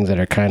these things that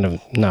are kind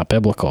of not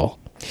biblical.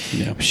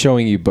 Yeah.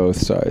 Showing you both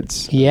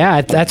sides.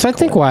 Yeah, that's I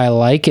think why I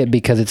like it,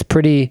 because it's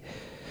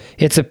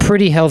a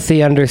pretty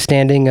healthy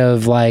understanding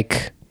of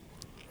like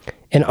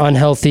an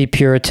unhealthy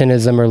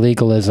Puritanism or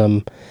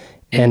legalism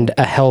and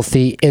a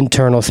healthy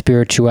internal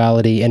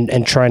spirituality,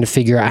 and trying to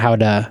figure out how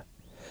to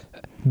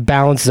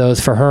balance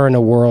those for her in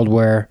a world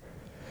where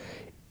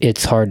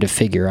it's hard to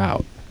figure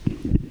out.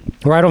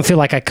 Where I don't feel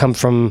like I come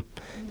from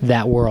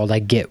that world. I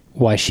get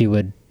why she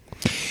would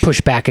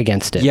push back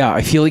against it. Yeah,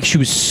 I feel like she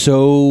was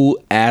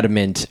so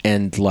adamant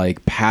and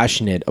like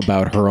passionate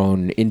about her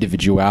own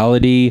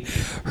individuality,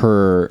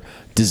 her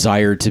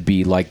desire to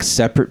be like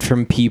separate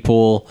from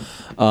people.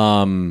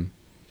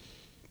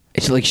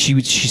 It's like she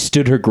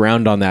stood her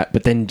ground on that,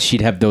 but then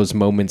she'd have those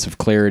moments of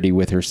clarity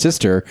with her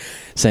sister,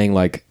 saying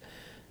like,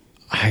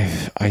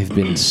 "I've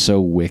been so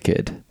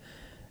wicked,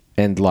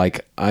 and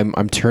like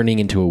I'm turning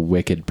into a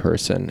wicked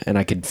person, and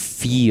I could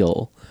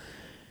feel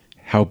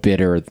how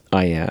bitter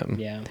I am,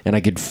 and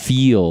I could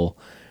feel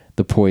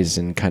the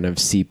poison kind of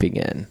seeping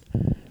in,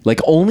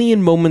 like only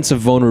in moments of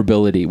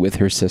vulnerability with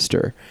her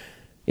sister,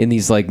 in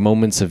these like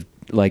moments of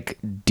like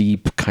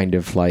deep kind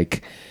of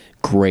like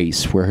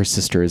grace where her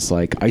sister is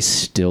like, I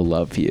still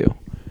love you,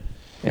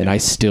 and I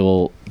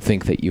still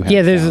think that you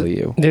have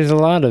value. There's a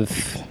lot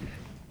of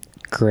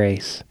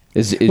grace.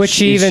 Which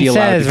she even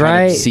says,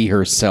 right? See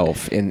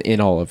herself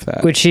in all of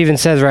that. Which she even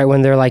says, right,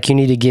 when they're like, you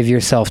need to give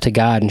yourself to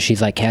God, and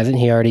she's like, hasn't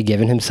He already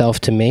given Himself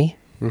to me?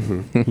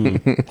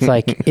 It's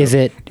like, is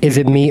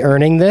it me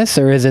earning this,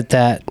 or is it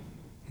that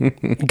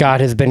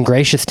God has been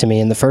gracious to me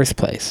in the first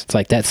place? It's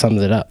like, that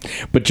sums it up.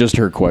 But just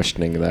her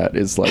questioning that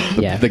is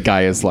like, the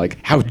guy is like,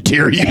 how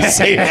dare you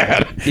say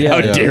that? How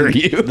dare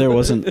you? There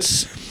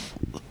wasn't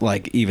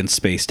like even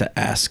space to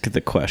ask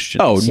the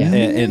questions. Oh,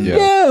 and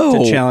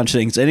no. to challenge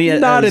things. And he,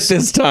 not at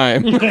this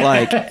time.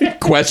 Like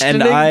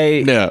questioning.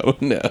 And no.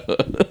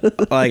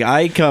 Like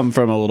I come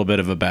from a little bit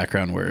of a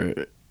background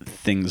where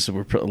things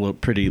were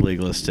pretty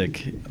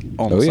legalistic,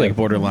 almost like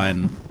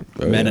borderline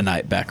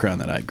Mennonite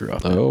background that I grew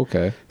up in. Oh,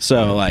 okay.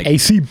 So like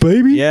AC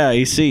baby. Yeah,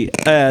 AC.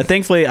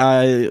 Thankfully,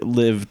 I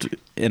lived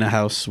in a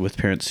house with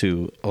parents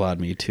who allowed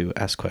me to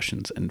ask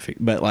questions,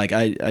 but like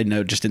I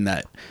know just in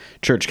that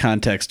church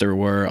context, there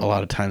were a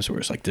lot of times where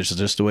it's like, this is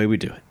just the way we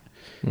do it,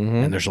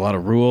 and there's a lot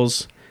of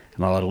rules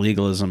and a lot of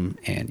legalism,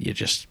 and you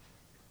just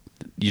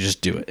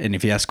do it. And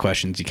if you ask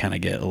questions, you kind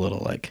of get a little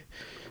like,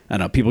 I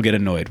don't know, people get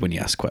annoyed when you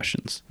ask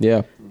questions.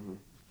 Yeah.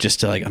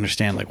 Just to like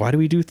understand, like, why do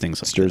we do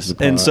things like Stirs this? the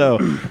pot. And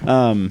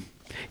so,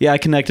 I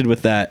connected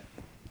with that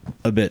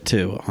a bit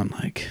too on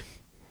like,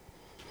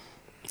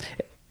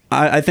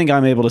 I think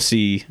I'm able to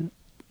see.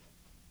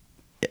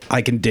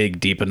 I can dig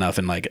deep enough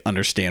and like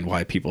understand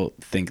why people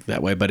think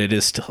that way, but it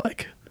is still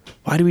like,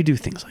 why do we do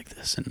things like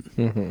this?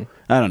 And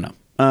I don't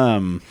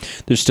know.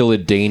 There's still a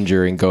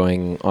danger in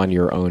going on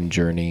your own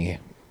journey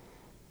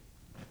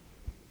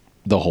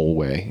the whole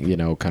way, you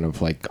know, kind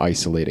of like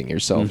isolating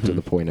yourself to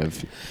the point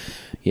of,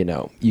 you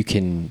know, you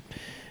can,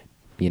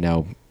 you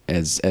know,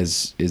 as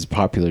is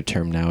popular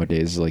term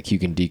nowadays, like you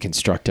can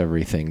deconstruct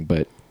everything,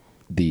 but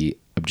the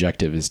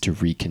objective is to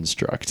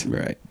reconstruct.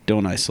 Right.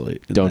 Don't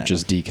isolate. Don't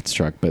just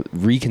deconstruct, but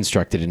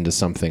reconstruct it into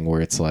something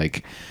where it's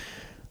like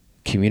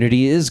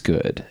community is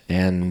good,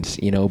 and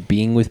you know,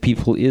 being with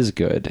people is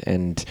good,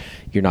 and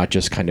you're not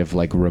just kind of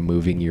like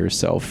removing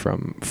yourself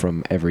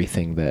from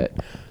everything that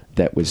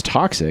was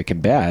toxic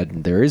and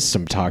bad. There is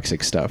some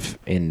toxic stuff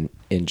in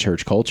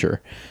church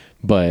culture,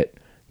 but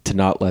to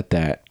not let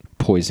that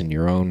poison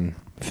your own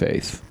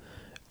faith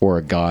or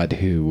a God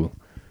who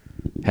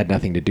had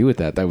nothing to do with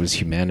that. That was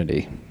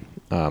humanity.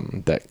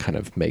 That kind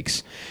of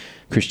makes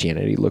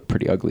Christianity look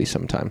pretty ugly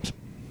sometimes.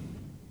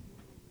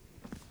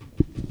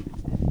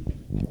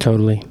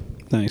 Totally.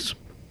 Nice.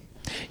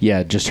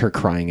 Yeah, just her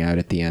crying out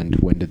at the end,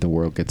 when did the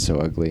world get so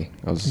ugly?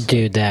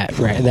 Dude, that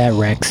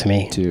wrecks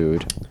me.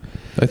 Dude.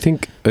 I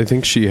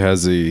think she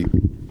has a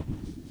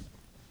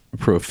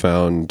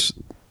profound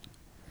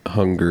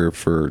hunger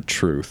for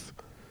truth.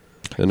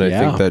 And I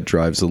think that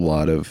drives a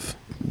lot of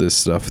this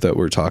stuff that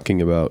we're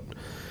talking about.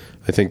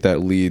 I think that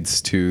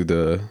leads to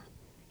the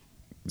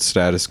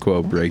status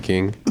quo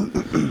breaking.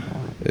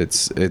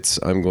 It's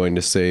I'm going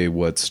to say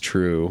what's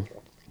true,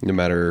 no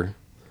matter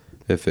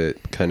if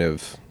it kind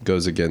of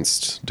goes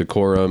against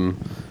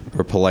decorum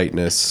or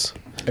politeness.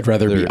 I'd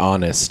rather be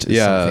honest.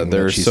 Yeah,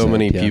 there are so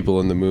many people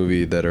in the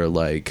movie that are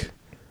like,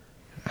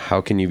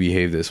 how can you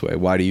behave this way?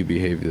 Why do you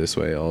behave this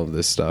way? All of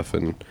this stuff.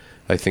 And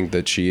I think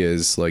that she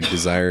is like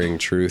desiring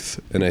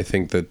truth. And I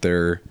think that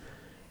there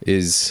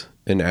is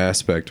an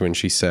aspect when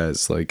she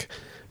says, like,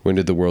 when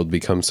did the world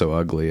become so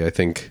ugly? I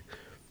think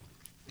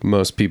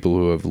most people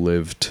who have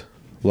lived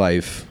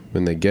life,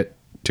 when they get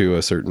to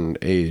a certain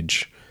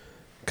age,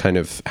 kind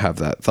of have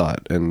that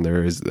thought. And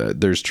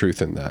there's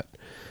truth in that.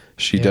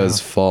 She does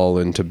fall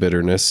into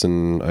bitterness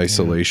and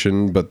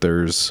isolation, but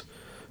there's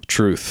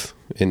truth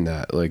in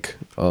that. Like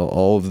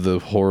all of the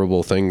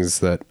horrible things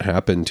that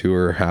happened to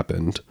her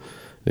happened,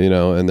 you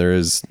know, and there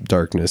is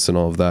darkness and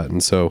all of that.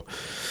 And so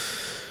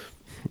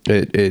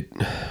it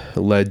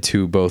led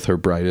to both her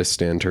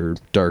brightest and her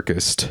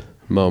darkest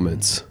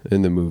moments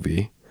in the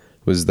movie.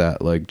 Was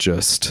that like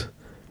just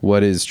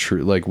what is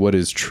true? Like what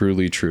is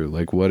truly true?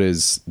 Like what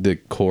is the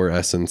core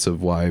essence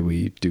of why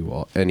we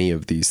do any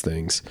of these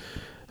things?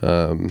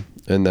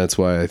 And that's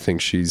why I think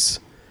she's,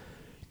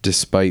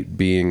 despite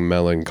being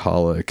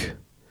melancholic,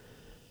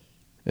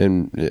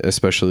 and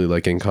especially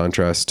like in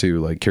contrast to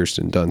like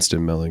Kirsten Dunst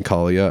in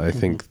Melancholia, I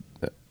think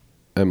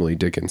Emily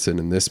Dickinson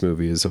in this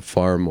movie is a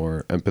far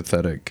more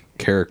empathetic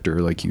character.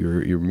 Like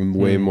you're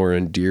way more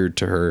endeared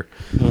to her,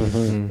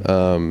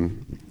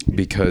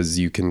 because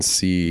you can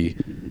see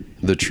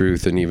the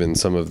truth and even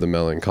some of the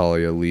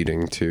melancholia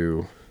leading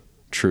to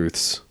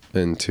truths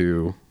and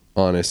to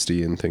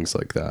honesty and things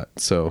like that.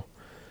 So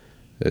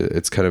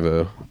it's kind of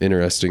a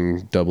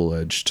interesting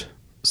double-edged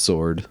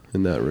sword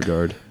in that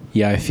regard.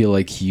 Yeah, I feel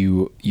like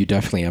you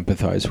definitely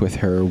empathize with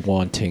her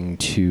wanting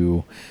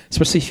to,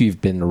 especially if you've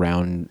been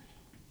around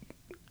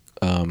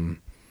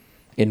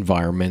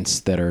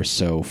environments that are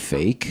so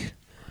fake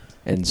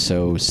and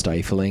so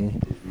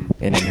stifling,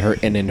 and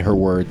in her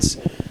words,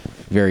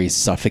 very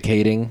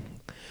suffocating.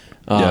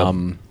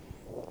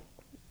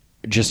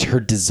 Just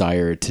her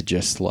desire to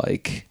just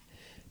like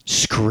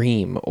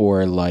scream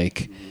or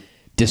like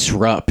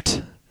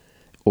disrupt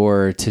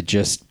or to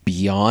just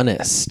be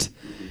honest.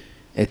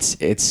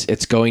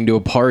 It's going to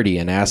a party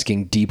and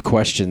asking deep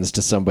questions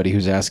to somebody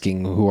who's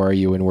asking, who are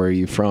you and where are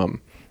you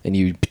from? And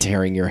you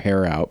tearing your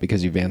hair out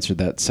because you've answered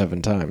that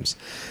 7 times.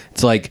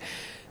 It's like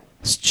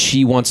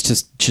she wants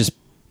to just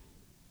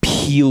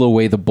peel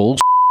away the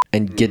bullshit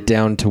and get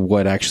down to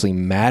what actually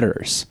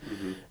matters.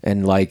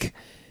 And like,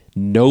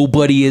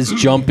 nobody is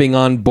jumping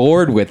on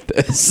board with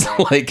this.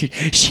 Like,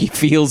 she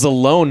feels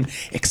alone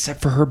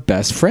except for her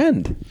best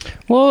friend.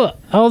 Well,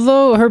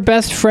 although her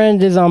best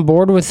friend is on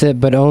board with it,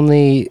 but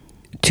only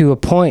to a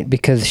point,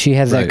 because she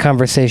has that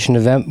conversation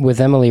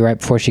with Emily right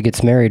before she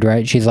gets married,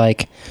 right? She's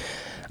like,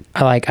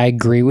 I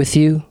agree with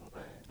you.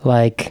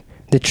 Like,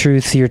 the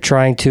truth you're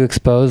trying to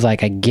expose,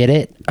 like, I get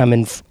it. I'm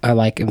in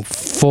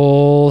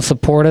full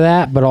support of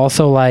that, but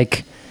also,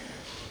 like,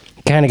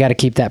 kind of got to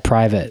keep that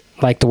private.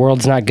 Like, the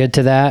world's not good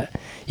to that.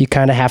 You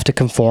kind of have to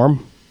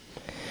conform.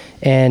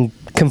 And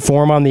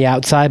conform on the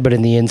outside, but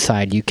in the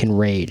inside, you can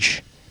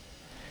rage.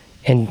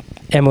 And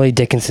Emily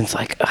Dickinson's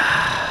like,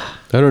 I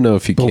don't know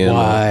if you can.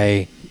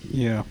 Why?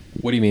 Yeah.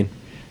 What do you mean?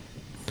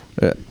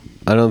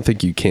 I don't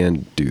think you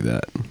can do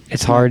that.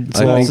 it's hard. It's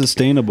not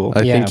sustainable.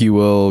 I think you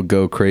will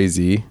go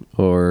crazy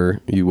or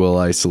you will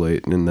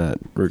isolate in that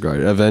regard.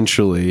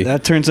 Eventually,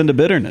 That turns into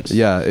bitterness.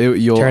 yeah,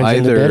 you'll Turns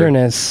into either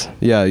bitterness.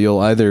 yeah, you'll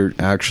either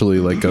actually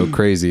like go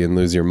crazy and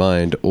lose your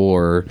mind,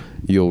 or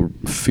you'll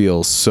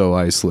feel so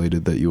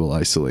isolated that you will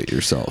isolate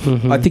yourself.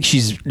 I think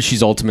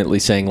she's ultimately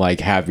saying like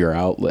have your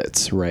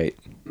outlets, right?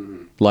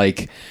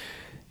 Like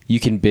you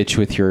can bitch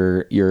with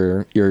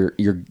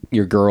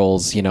your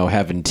girls, you know,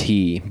 having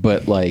tea,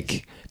 but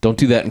like don't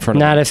do that in front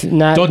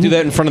of don't do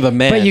that in front of the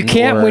men. But you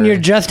can't when you're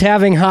just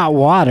having hot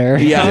water.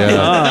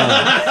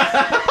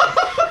 Yeah.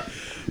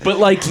 But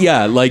like,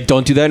 yeah, like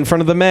don't do that in front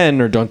of the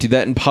men or don't do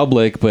that in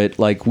public. But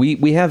like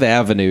we have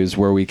avenues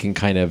where we can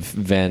kind of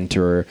vent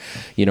or,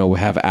 you know,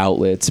 have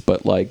outlets,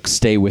 but like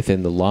stay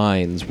within the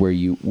lines where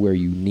you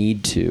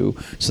need to,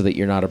 so that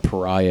you're not a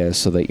pariah,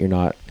 so that you're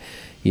not,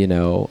 you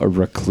know, a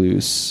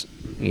recluse,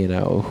 you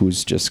know,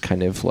 who's just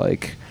kind of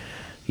like,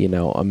 you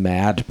know, a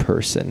mad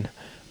person.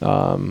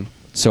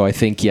 So I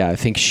think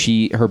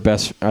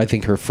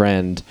her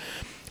friend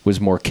was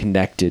more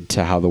connected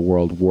to how the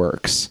world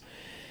works.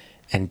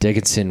 And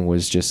Dickinson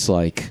was just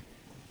like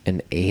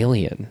an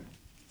alien,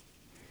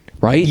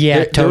 right?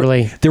 Yeah,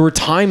 totally. There were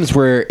times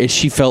where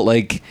she felt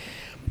like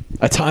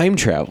a time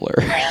traveler.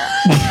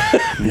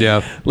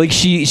 Yeah, Like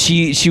she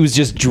was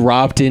just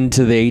dropped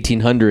into the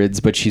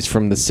 1800s, but she's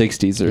from the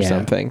 60s or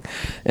something.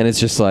 And it's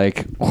just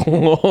like,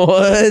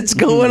 what's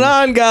going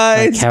on,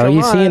 guys? Like, how are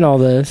you seeing all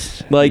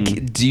this?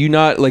 Like, do you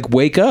not like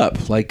wake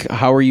up? Like,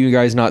 how are you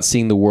guys not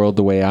seeing the world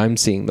the way I'm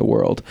seeing the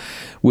world?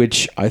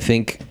 Which I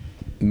think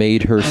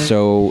made her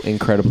so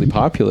incredibly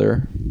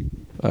popular.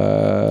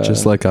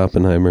 just like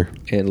Oppenheimer.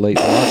 And late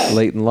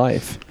in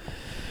life.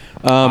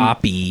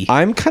 Poppy.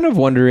 I'm kind of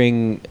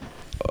wondering,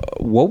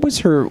 what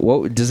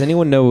does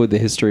anyone know the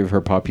history of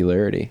her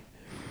popularity?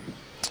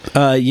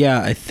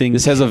 Yeah, I think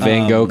This has a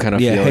Van Gogh kind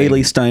of yeah, feeling.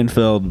 Haley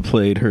Steinfeld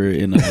played her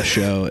in a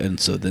show, and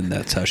so then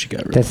that's how she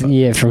got rid That's of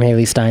it. from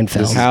Haley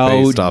Steinfeld. This is How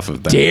based off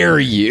of that. dare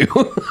you?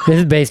 This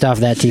is based off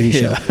that TV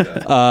show.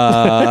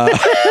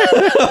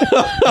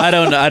 I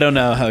don't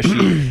know how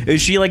she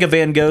is. She like a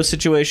Van Gogh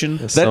situation?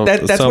 That's what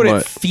it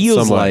Somewhat-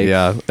 feels somewhat, like.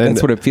 yeah. That's And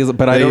what it feels like.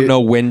 But I don't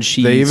know when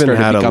she. They even started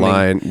had becoming, a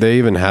line. They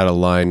even had a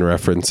line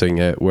referencing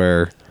it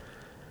where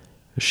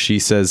she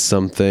says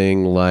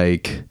something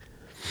like,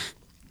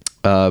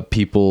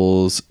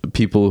 "people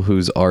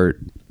whose art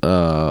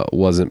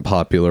wasn't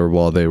popular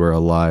while they were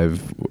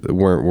alive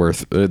weren't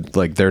worth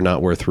like they're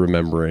not worth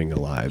remembering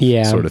alive."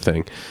 Yeah. Sort of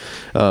thing.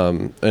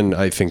 And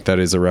I think that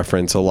is a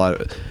reference. A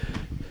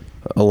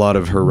lot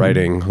of her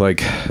writing,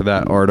 like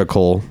that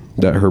article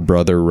that her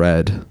brother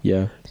read.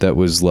 Yeah. That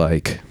was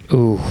like,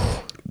 Ooh.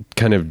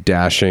 kind of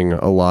dashing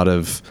a lot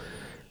of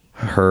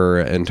her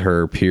and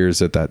her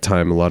peers at that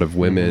time, a lot of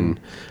women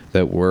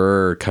that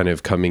were kind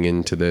of coming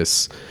into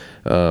this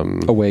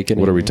Awakening.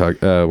 What are we talking?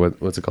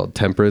 What's it called?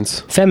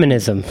 Temperance,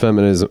 Feminism.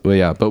 feminism. Well,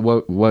 yeah, but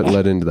what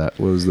led into that?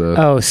 What was the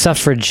Oh,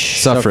 suffrage.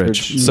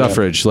 suffrage?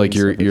 Yeah. Like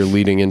you're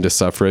leading into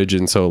suffrage,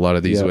 and so a lot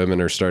of these Yeah.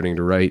 women are starting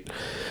to write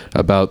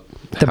about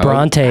The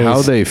Brontes.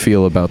 how they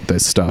feel about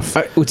this stuff.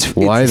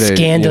 Why they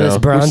Scandalous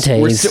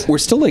Brontes. We're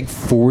still like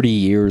 40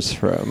 years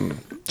from.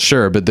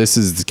 Sure, but this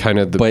is kind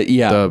of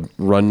the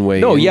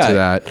runway into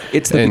that.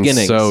 It's the and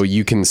beginnings. So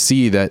you can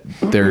see that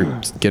they're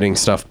getting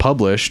stuff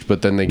published,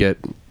 but then they get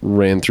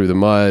ran through the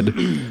mud.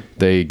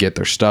 They get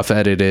their stuff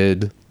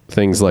edited,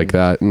 things like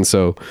that. And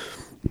so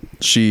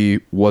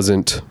she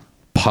wasn't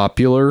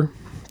popular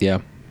Yeah.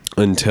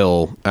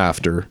 until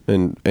after.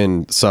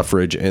 And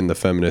suffrage and the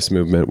feminist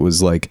movement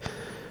was like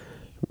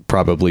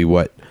probably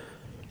what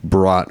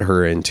brought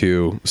her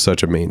into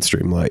such a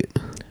mainstream light.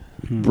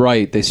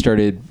 Right. They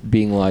started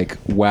being like,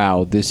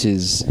 wow, this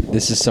is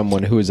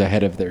someone who is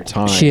ahead of their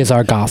time. She is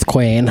our goth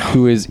queen.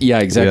 Who is, yeah,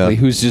 exactly. Yeah.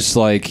 Who's just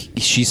like,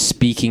 she's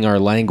speaking our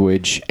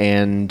language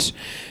and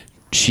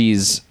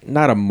she's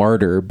not a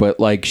martyr, but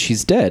like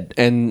she's dead.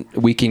 And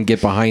we can get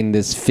behind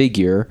this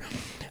figure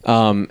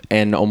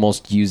and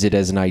almost use it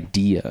as an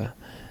idea,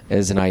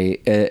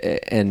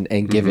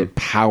 and give it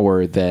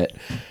power that,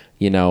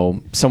 you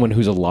know, someone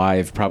who's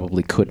alive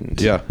probably couldn't.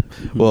 Yeah.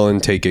 Well,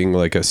 and taking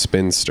like a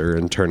spinster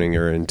and turning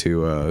her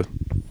into a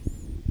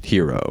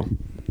hero.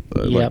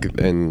 Yep.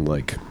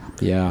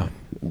 Yeah.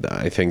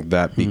 I think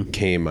that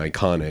became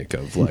iconic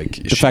of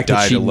like The fact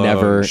that she alone.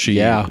 never,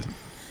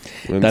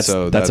 And that's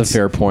so a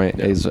fair point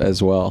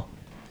as well.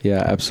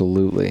 Yeah,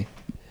 absolutely.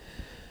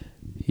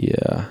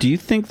 Yeah. Do you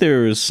think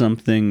there is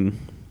something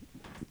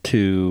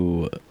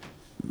to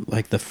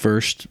like the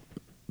first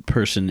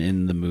person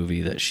in the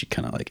movie that she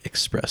kind of like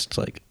expressed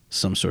like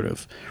some sort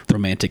of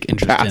romantic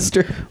interest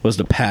pastor? in was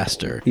the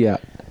pastor? Yeah.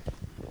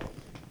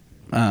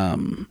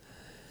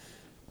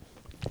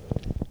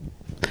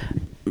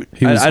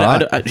 he was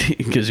hot.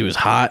 Because he was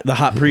hot. The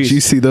hot priest. Did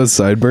you see those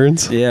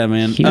sideburns? Yeah,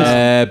 man.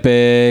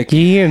 Epic. Do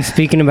you hear him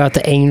speaking about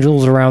the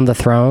angels around the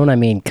throne? I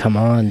mean, come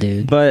on,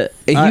 dude. But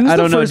He was I the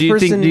don't know. first Do you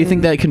person-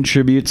 think that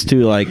contributes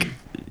to like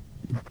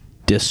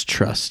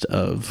distrust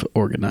of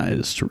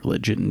organized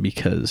religion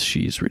because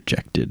she's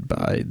rejected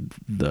by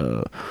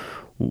the,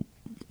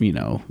 you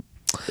know,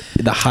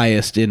 the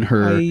highest in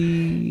her. I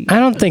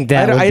don't think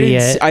that would be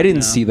it. I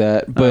didn't see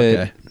that, but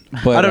Okay.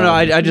 but I don't know.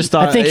 I just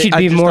thought. I think she'd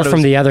be just more thought it from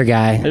was- the other I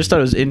guy. just thought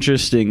it was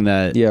interesting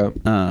that. Yeah.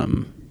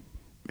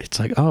 It's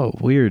like, oh,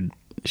 weird.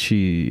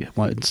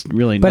 It's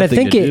really But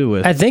nothing to do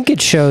with. I think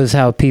it shows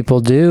how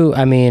people do.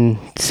 I mean,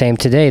 same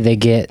today. They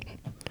get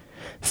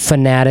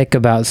fanatic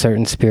about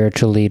certain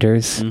spiritual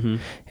leaders, and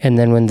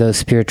then when those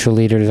spiritual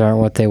leaders aren't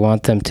what they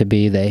want them to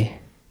be,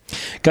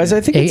 guys, I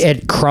think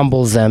it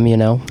crumbles them. You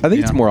know. I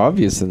think it's more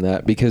obvious than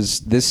that, because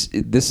this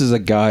is a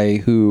guy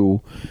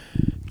who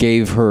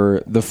gave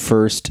her the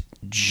first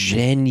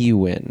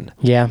genuine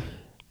Yeah.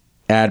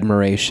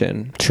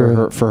 admiration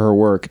True. for her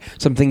work,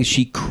 something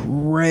she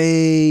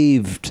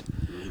craved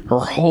her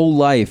whole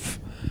life.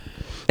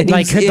 And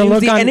Like, he was, the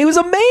look on- and he was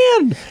a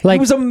man. Like- he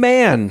was a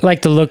man.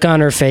 Like the look on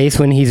her face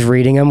when he's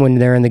reading them when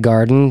they're in the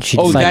garden. She's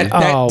Oh, like,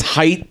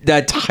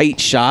 that tight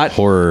shot.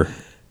 Horror.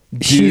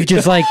 she's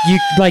just like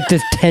like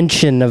the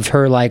tension of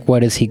her. Like,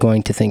 what is he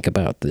going to think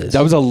about this?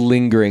 That was a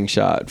lingering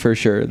shot for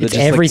sure. That It's just,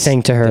 like,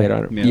 everything to her. stayed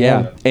on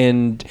Yeah.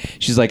 And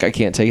she's like, I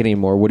can't take it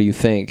anymore. What do you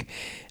think?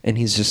 And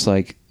he's just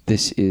like,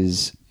 this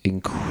is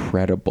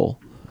incredible.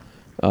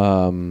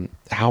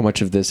 How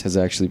much of this has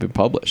actually been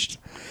published?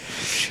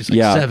 She's like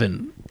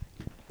 7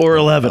 or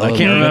 11. I can't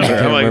remember. I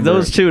can't I'm like, remember.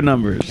 those two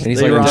numbers. And he's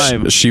They like,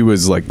 rhyme. She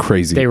was like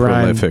crazy They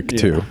rhyme. prolific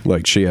too.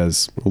 Like she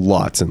has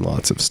lots and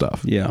lots of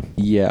stuff. Yeah.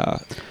 Yeah.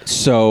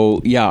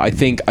 So yeah, I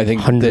think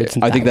Hundreds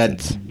and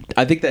thousands.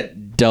 I think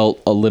that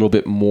dealt a little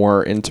bit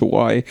more into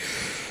why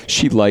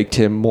she liked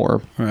him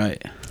more.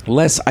 Right.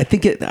 Less, I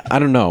think I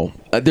don't know.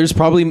 There's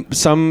probably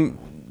some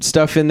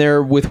stuff in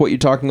there with what you're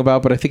talking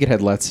about, but I think it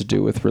had less to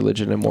do with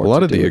religion and more. A lot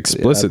to of do the with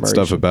explicit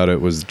stuff admiration. about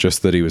it was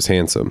just that he was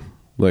handsome.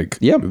 Like,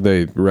 Yep.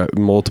 they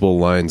multiple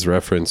lines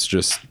reference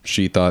just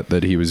she thought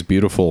that he was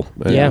beautiful,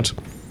 and Yeah.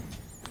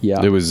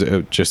 Yeah. it was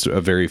just a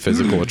very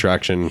physical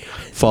attraction,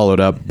 followed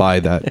up by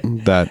that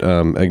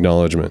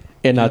acknowledgement.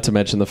 And not to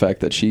mention the fact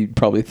that she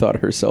probably thought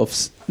herself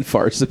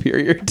far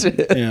superior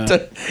to, Yeah.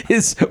 to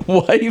his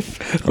wife,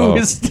 who Oh.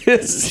 is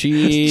this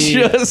She-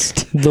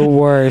 just the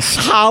worst.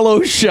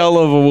 hollow shell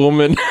of a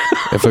woman.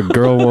 If a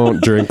girl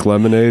won't drink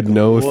lemonade,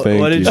 no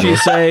thank What you. did she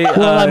say?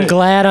 Well, I'm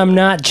glad I'm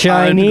not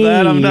Chinese. I'm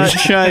glad I'm not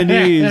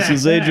Chinese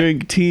because they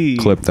drink tea.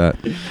 Clip that.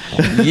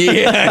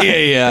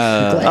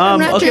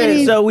 yeah.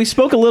 Okay, so we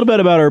spoke a little bit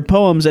about her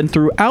poems, and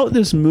throughout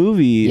this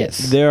movie, Yes.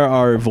 there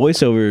are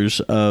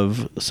voiceovers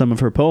of some of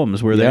her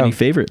poems. Were there Yeah. any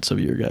favorites of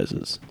your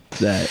guys's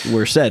that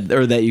were said,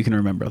 or that you can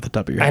remember off the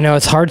top of your I head? know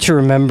it's hard to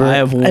remember. I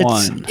have It's-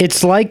 one.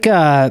 It's like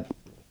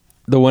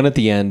The one at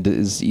the end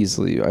is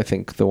easily, I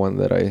think, the one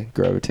that I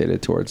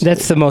gravitated towards.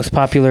 that's the most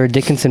popular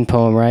Dickinson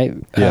poem, right?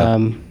 Yeah.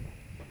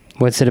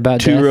 What's it about?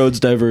 Two death? roads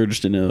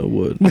diverged in a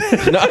wood.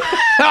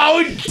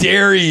 How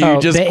dare you Oh,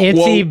 just the itsy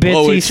quote bitsy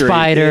poetry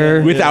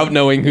spider. without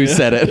knowing who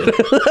said it?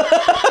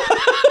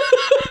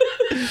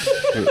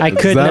 I Is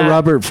could that not.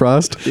 Robert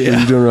Frost? Are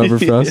you doing Robert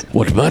Frost?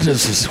 What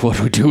matters is what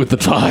we do with the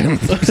time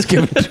that's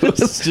given to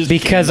us.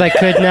 Because I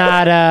could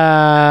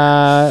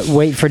not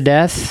wait for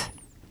death.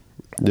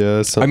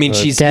 Yeah. I mean,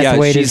 she's Death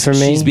waited she's, for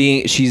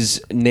me.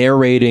 she's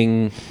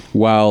narrating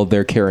while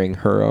they're carrying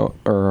her own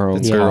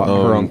it's her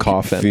own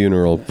coffin.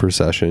 funeral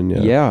procession. Yeah.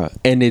 Yeah,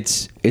 and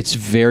it's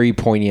very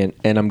poignant,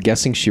 and I'm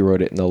guessing she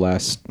wrote it in the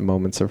last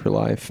moments of her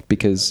life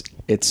because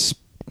it's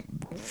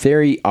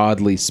very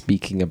oddly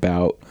speaking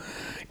about.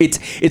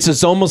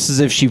 It's almost as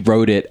if she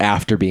wrote it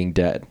after being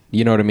dead.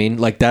 You know what I mean?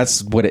 Like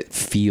that's what it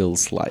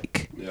feels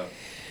like. Yeah.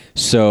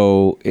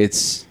 So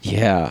it's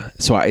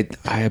So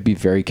I'd be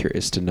very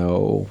curious to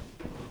know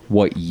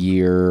what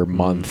year,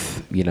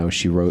 month,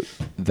 she wrote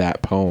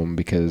that poem,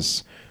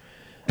 because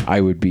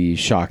I would be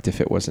shocked if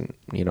it wasn't,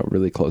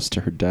 really close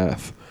to her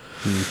death.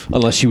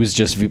 Unless she was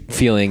just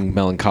feeling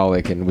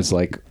melancholic and was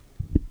like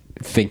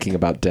thinking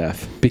about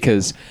death,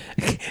 because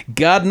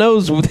God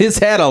knows this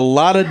had a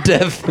lot of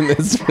death in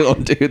this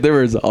film, dude. There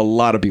was a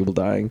lot of people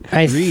dying.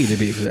 3 to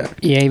be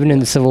exact. Yeah, even in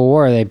the Civil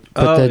War, they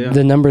put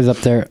the numbers up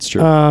there. That's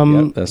true.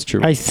 Yeah, that's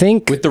true. I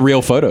think With the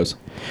real photos.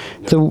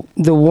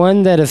 the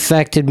one that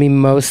affected me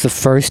most the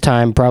first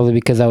time, probably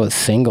because I was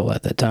single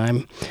at the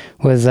time,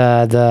 was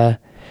the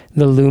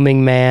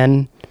looming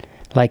man,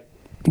 like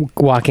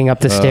walking up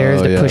the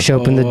stairs to yeah. push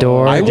open the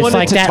door. I Just wanted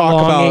like to that talk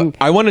longing. about.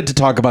 I wanted to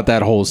talk about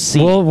that whole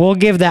scene. We'll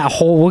give a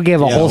whole we'll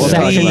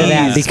section to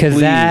that, because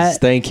please.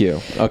 that. Thank you.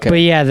 Okay. But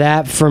yeah,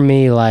 that for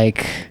me,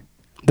 like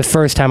the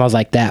first time I was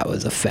like, that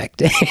was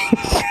affecting.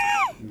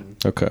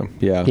 Okay.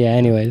 Yeah. Yeah.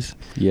 Anyways,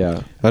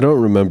 Yeah. I don't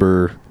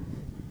remember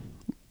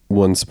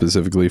one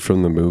specifically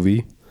from the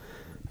movie.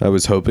 I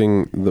was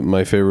hoping that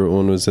my favorite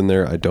one was in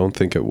there. I don't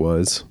think it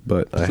was,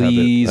 but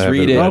Please I have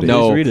read it. read it.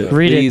 No. Please read it.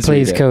 read it,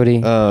 please,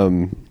 Cody.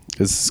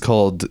 This is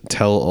called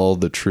 "Tell All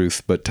the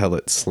Truth, but Tell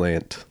It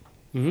Slant."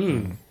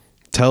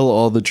 Tell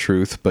all the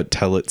truth, but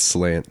tell it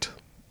slant.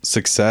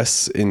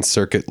 Success in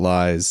circuit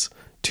lies,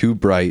 too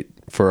bright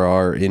for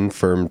our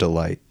infirm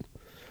delight.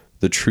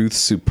 The truth's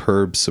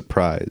superb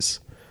surprise,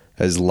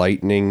 as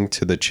lightning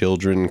to the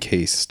children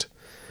cased,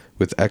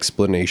 with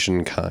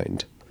explanation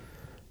kind.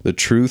 The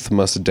truth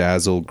must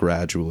dazzle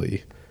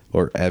gradually,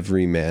 or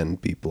every man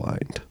be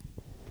blind.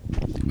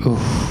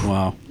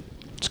 Wow.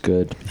 It's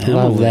good.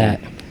 Love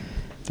that.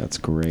 That's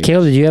great.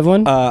 Caleb, did you have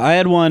one? I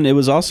had one. It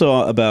was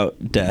also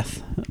about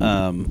death,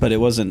 but it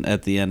wasn't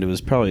at the end. It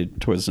was probably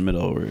towards the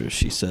middle where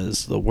she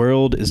says, "The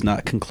world is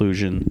not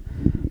conclusion.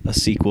 A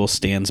sequel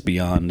stands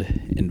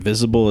beyond.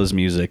 Invisible as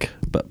music,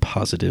 but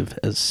positive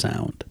as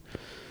sound."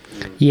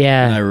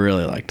 Yeah. And I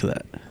really liked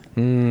that.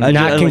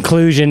 Not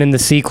conclusion in the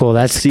sequel.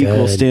 That's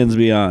sequel good. stands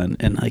beyond,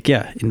 and like,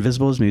 yeah,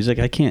 invisible as music.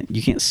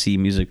 You can't see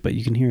music, but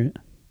you can hear it.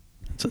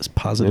 It's as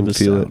positive And as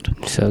feel sound.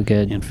 So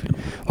good. And feel it.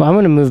 Well, I'm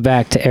going to move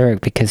back to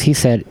Eric because he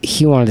said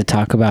he wanted to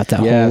talk about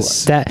that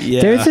Yes. whole that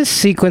Yeah. there's this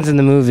sequence in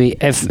the movie.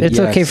 If it's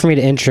Yes. okay for me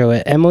to intro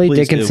it, Emily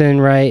Please do. Dickinson,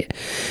 right?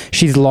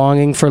 She's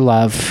longing for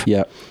love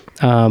Yep.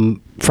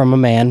 from a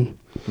man,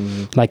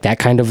 like that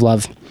kind of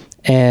love.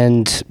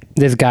 And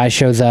this guy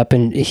shows up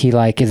and he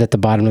like is at the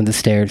bottom of the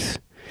stairs.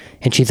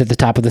 And she's at the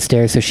top of the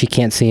stairs, so she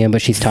can't see him,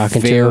 but she's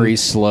talking to him. Very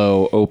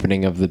slow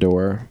opening of the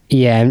door.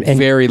 Yeah, and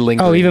Very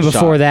lingering. Oh, even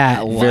before shot.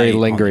 that, Very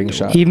Light lingering on the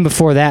shot. even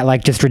before that,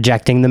 like just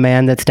rejecting the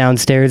man that's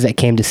downstairs that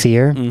came to see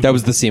her. That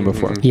was the scene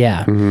before.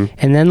 Yeah.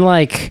 And then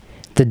like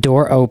the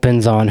door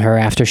opens on her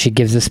after she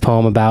gives this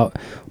poem about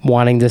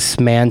wanting this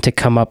man to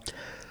come up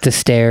the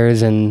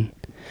stairs and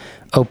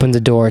open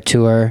the door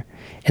to her.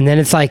 And then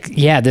it's like,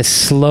 yeah, this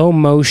slow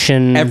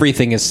motion.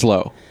 Everything is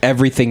slow.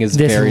 Everything is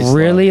this very slow.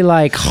 really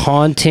like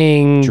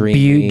haunting,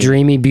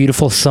 dreamy,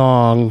 beautiful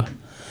song.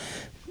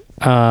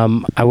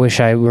 I wish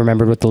I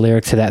remembered what the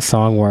lyrics to that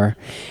song were.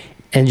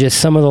 And just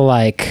some of the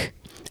like,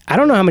 I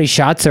don't know how many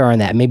shots there are in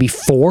that. Maybe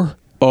 4.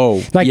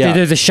 Oh, Like yeah.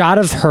 there's a shot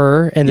of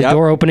her and the Yep.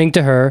 door opening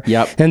to her.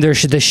 Yep. Then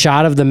there's the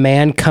shot of the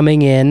man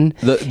coming in.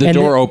 the and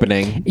door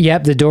opening.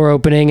 Yep, the door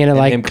opening and it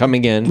like Him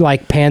coming in.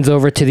 like pans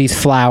over to these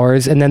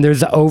flowers, and then there's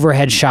the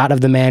overhead shot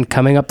of the man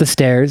coming up the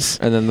stairs.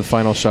 And then the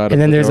final shot.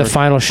 And then of the there's a door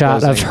final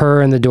shot closing. of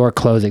her and the door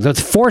closing. So it's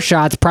 4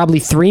 shots, probably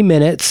 3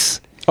 minutes,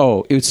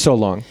 Oh, it was so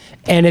long.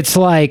 and it's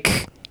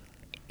like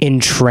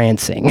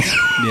entrancing.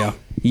 Yeah.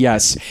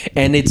 Yes,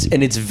 and it's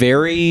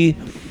very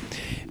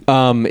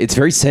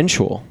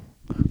sensual.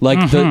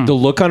 Like the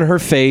look on her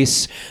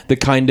face, the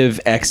kind of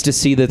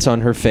ecstasy that's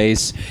on her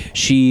face.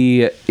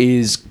 She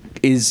is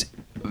it's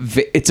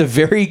a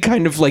very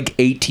kind of like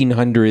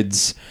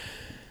 1800s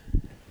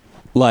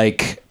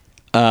like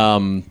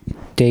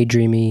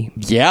Daydreamy.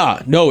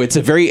 yeah, no, it's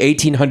a very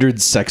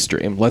 1800s sex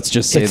dream. Let's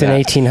just say It's that.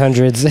 an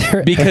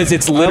 1800s. Because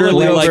it's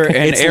literally like and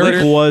it's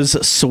Eric was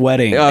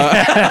sweating. oh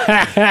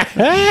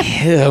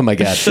my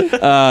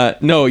god.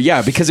 No,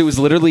 yeah, because it was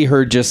literally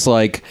her just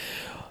like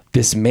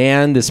this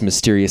man, this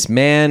mysterious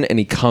man, and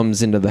he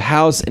comes into the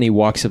house and he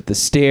walks up the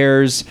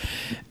stairs,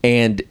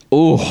 and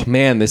oh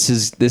man, this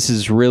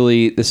is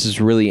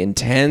really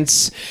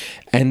intense,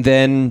 and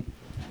then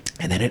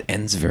it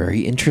ends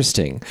very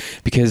interesting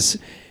because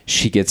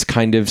she gets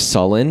kind of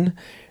sullen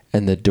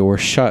and the door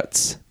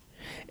shuts,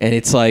 and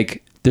it's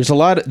like there's 2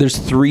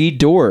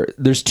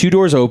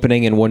 doors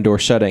opening and 1 door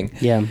shutting.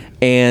 Yeah.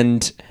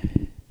 And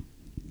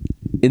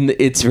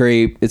it's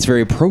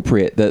very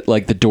appropriate that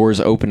like the doors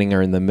opening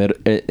are in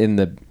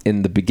the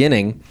in the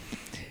beginning,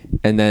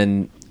 and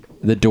then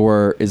the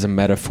door is a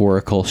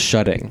metaphorical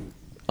shutting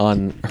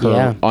on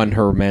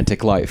her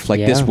romantic life. Like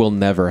this Yeah. will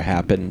never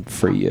happen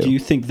for you. Do you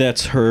think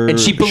that's her? And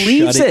she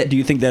believes shutting- it. Do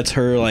you think that's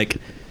her like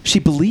She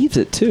believes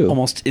it too.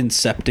 almost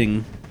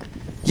incepting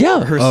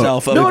Yeah.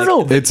 herself? No, like,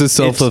 no. It's a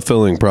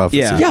self-fulfilling prophecy.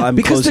 Yeah, Yeah, I'm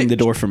because closing the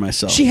door for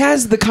myself. She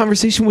has the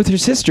conversation with her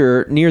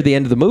sister near the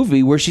end of the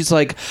movie where she's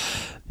like,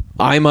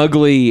 I'm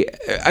ugly.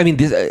 I mean,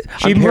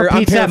 She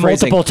repeats that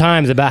multiple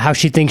times about how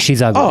she thinks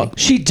she's ugly. Oh,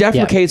 she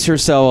deprecates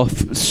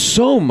herself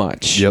so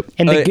much. Yep.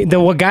 And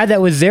the guy that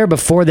was there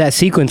before that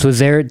sequence was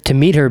there to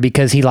meet her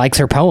because he likes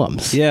her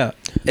poems. Yeah,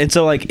 and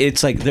so like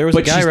it's like there was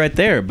But a guy she's- right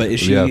there, but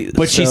is she? Yeah.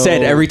 But she so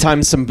said every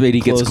time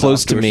somebody gets closed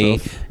close off to me,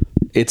 herself?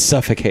 it's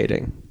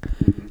suffocating.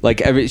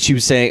 Like she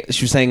was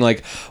saying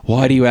like,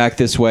 why do you act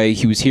this way?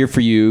 He was here for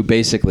you,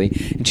 basically.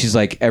 And she's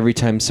like, every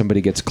time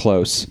somebody gets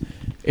close,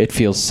 it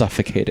feels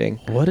suffocating.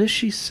 What does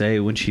she say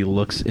when she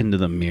looks into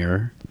the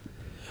mirror?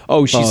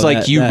 Oh, she's Oh, like,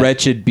 that- you that-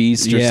 wretched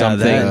beast or Yeah,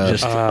 something. that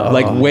just-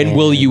 like, when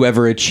will you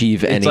ever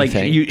achieve It's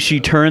anything? like she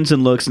turns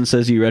and looks and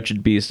says, "You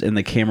wretched beast," and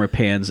the camera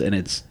pans and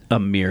it's a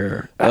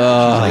mirror. She's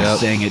like Yep.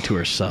 saying it to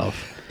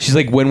herself. She's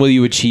like, when will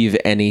you achieve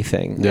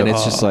anything? Yep. And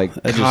it's just like,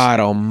 that just God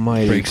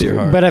almighty. breaks your dude.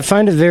 heart. But I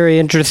find it very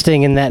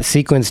interesting in that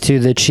sequence too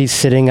that she's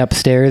sitting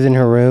upstairs in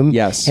her room.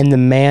 Yes. And the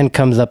man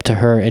comes up to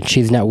her and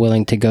she's not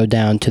willing to go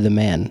down to the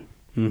man.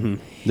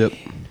 Yep.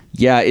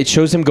 Yeah, it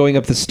shows him going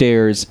up the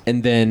stairs,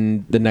 and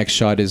then the next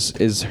shot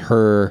is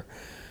her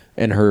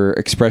and her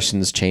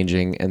expressions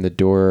changing and the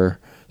door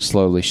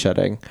slowly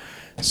shutting.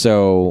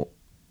 So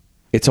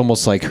it's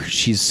almost like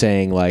she's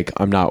saying like,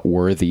 I'm not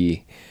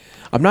worthy.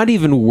 I'm not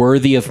even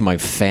worthy of my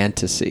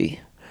fantasy.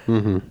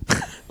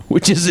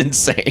 Which is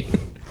insane.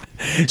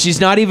 She's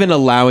not even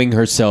allowing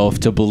herself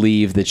to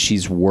believe that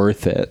she's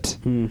worth it.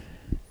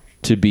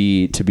 To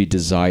be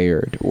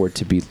desired or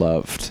to be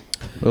loved.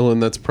 Well,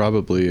 and that's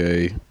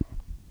probably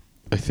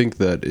I think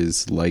that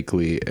is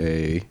likely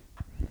a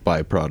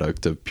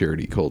byproduct of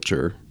purity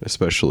culture,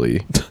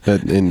 especially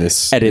in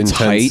this At its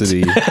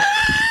intensity.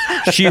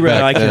 She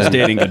read I Kiss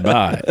Dating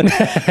Goodbye.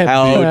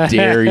 How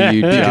dare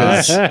you,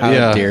 Josh?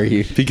 How dare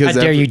you? Because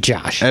How dare you,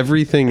 Josh?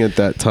 everything at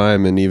that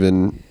time, and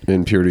even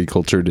in purity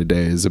culture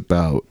today, is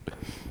about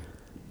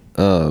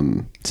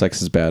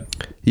Sex is bad.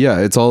 yeah,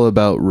 it's all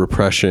about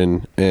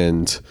repression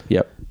and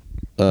Yep.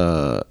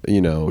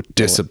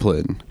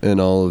 discipline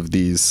and all of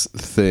these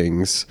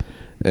things.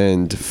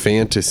 And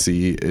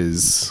fantasy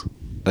is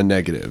a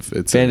negative.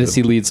 It's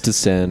Fantasy leads to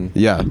sin.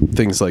 yeah,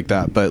 things like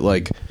that. But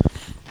like,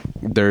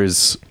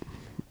 there's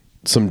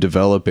some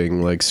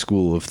developing like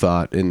school of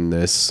thought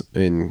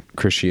in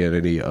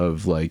Christianity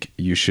of like,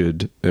 you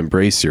should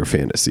embrace your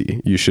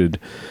fantasy. You should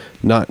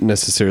not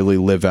necessarily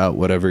live out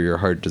whatever your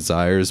heart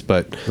desires,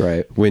 but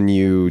Right. when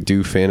you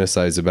do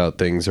fantasize about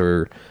things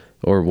or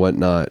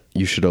whatnot,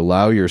 you should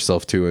allow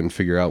yourself to and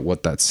figure out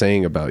what that's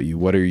saying about you.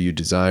 What are you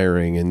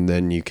desiring? And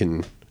then you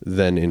can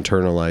then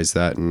internalize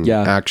that and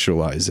Yeah.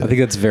 actualize it. I think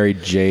that's very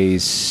Jay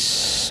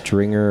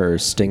Stringer or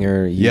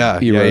Stinger. He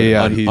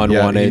wrote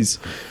Unwanted.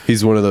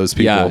 He's one of those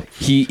people. Yeah,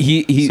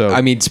 he. So-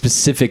 I mean,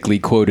 specifically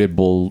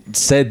quotable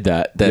said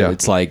that Yeah.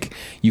 it's like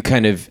you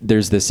kind of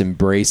there's this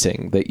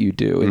embracing that you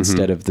do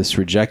instead of this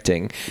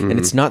rejecting, and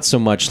it's not so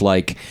much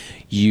like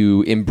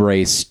you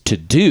embrace to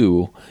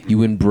do,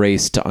 you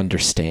embrace to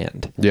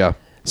understand. Yeah.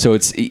 So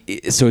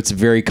it's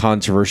very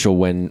controversial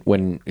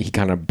when he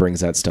kind of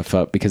brings that stuff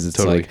up, because it's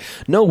Totally. like,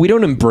 no, we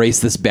don't embrace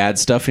this bad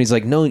stuff, and he's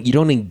like, no, you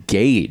don't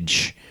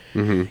engage.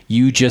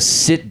 You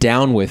just sit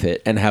down with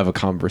it and have a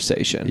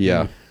conversation.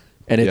 Yeah.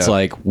 And it's Yeah.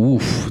 like,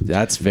 oof,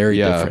 that's very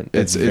different.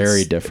 It's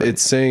very different.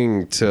 It's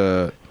saying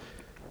to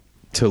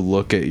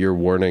look at your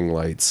warning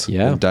lights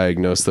Yeah. and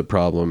diagnose the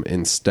problem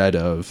instead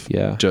of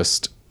Yeah.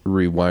 just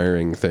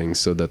rewiring things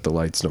so that the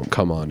lights don't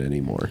come on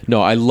anymore.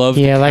 No, I love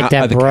Yeah, like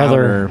that the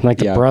brother. counter. Like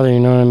the Yeah. brother, you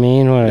know what I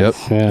mean? What Yep.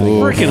 yeah.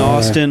 Freaking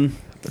Austin.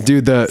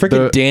 Dude, the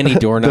Freaking Danny the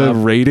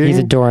Doorknob. rating, He's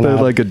a doorknob.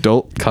 the like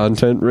adult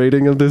content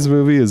rating of this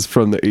movie is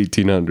from the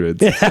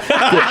 1800s.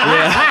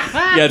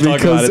 Yeah, talk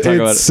Because about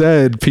it it.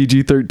 said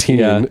PG-13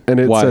 Yeah. and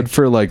it Why? said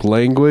for like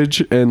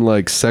language and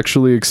like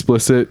sexually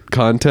explicit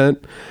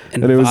content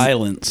And it was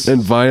violence.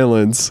 and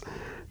violence,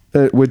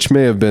 which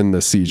may have been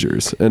the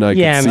seizures. And I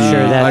Yeah, could I'm see,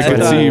 sure that's I could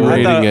what see it was.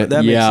 rating it. That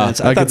makes Yeah.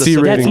 sense. I thought could the see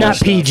subject rating That's not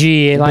stuff.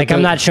 PG. Like, the-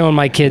 I'm not showing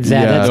my kids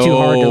that. Yeah. That's too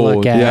hard to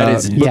look at. That Yeah,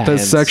 is but the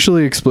intense.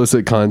 sexually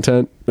explicit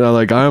content,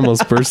 like I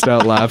almost burst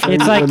out laughing.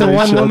 It's like when the they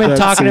one showed woman that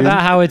talking scene.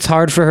 about how it's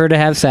hard for her to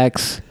have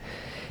sex,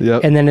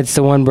 Yep. and then it's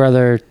the one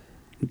brother.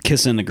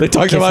 Kissing a girl. They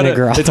talked Kissing about a it.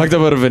 girl. They talked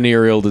about a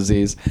venereal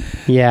disease.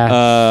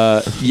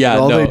 Yeah, Yeah,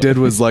 all no. they did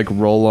was like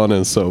roll on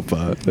a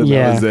sofa, and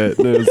Yeah. that was it.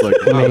 And it was like,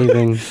 oh.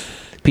 amazing.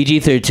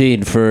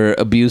 PG-13 for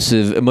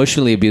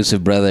emotionally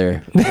abusive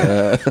brother.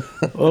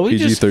 Well, we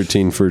just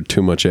PG-13 for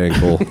too much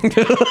ankle.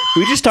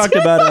 talked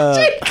about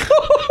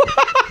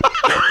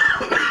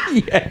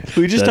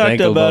we just That talked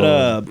ankle about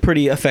bone. a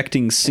pretty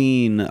affecting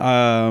scene.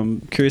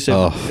 Curious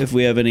if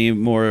we have any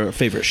more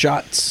favorite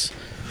shots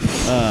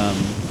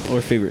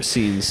or favorite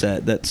scenes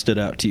that stood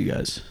out to you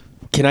guys.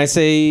 Can I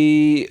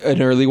say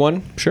an early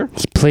one? Sure.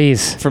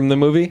 Please, From the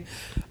movie.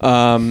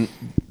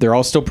 They're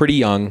all still pretty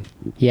young.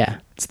 yeah,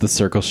 It's the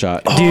circle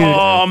shot. dude.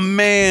 Oh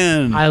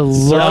man, I Circle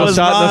love. was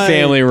shot in the mine.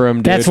 family room,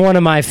 dude. That's one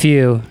of my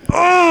few.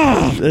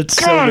 that's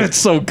so God, good. it's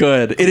so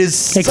good. It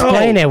is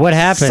Explain it. What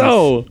happens?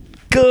 So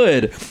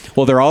good.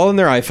 Well, they're all on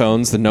their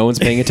iPhones. No one's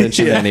paying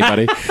attention to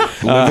anybody.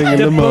 Living in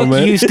The the book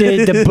moment. used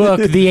to the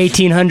book the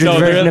 1800s No,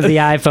 version they're- of the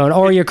iPhone,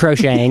 or you're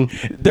crocheting.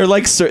 They're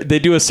like they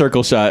do a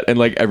circle shot and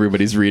like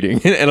everybody's reading,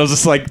 and I was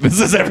just like, this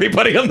is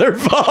everybody on their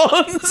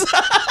phones.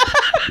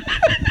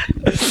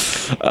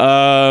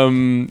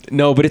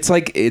 No, but it's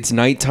like it's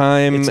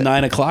nighttime. It's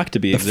 9 o'clock to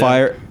be the exact.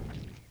 fire.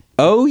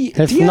 Oh, yeah.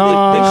 It's yeah,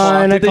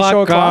 9 did they show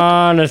a o'clock clock?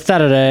 on a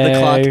Saturday. The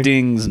clock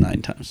dings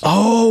 9 times.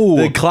 Oh,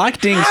 The clock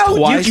dings how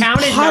twice. did you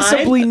counted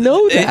possibly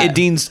know that? It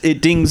dings.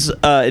 It dings.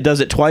 It does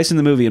it twice in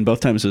the movie, and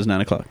both times it was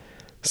 9 o'clock.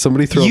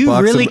 Somebody throw a You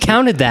box really of,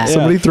 counted that.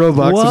 Somebody throw a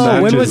box of Whoa!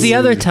 matches. When was the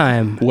other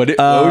time? What were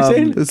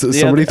you saying?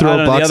 Somebody throw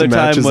a box of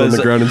matches on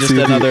the ground and just see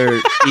if you- another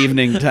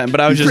evening time.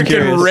 But I was just Freaking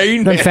curious. Rain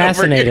I'm Man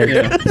fascinated.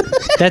 over here.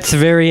 That's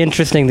very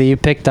interesting that you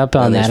picked up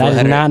on that. I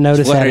did not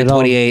notice that at all.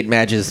 428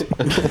 matches.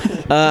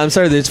 I'm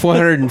sorry, there's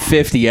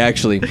 450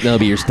 actually. No,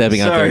 but you're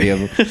stepping on Sorry. 30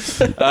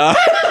 of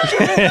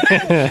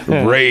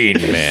them.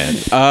 Rain Man.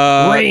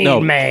 Rain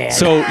no. Man.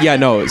 So yeah,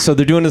 no. So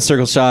they're doing a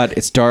circle shot.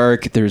 It's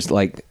dark. There's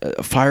like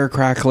fire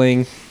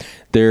crackling.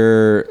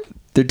 They're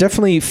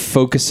definitely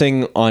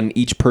focusing on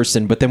each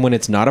person, but then when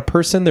it's not a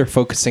person, they're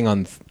focusing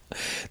on.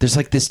 There's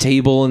like this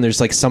table and there's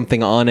like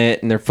something on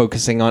it, and they're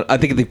focusing on. I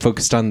think they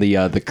focused on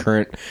the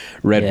current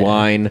red Yeah.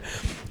 wine,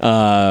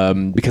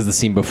 because the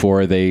scene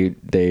before they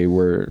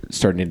were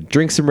starting to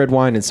drink some red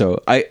wine, and so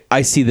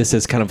I see this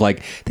as kind of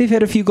like they've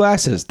had a few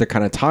glasses. They're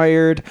kind of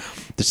tired.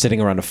 They're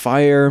sitting around a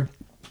fire.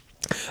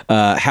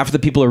 Half of the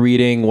people are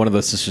reading. One of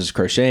the sisters is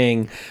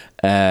crocheting,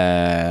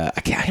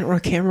 I can't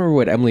remember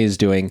what Emily is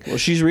doing. Well,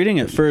 she's reading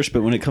it first,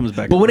 but when it comes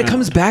back, But when it around,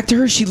 comes back to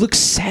her, she looks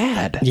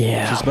sad.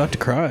 Yeah. she's about to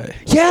cry.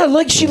 Yeah,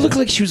 like she looked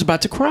like she was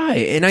about to cry,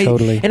 and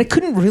I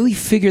couldn't really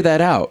figure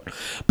that out.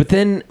 But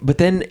then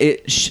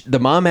the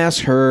mom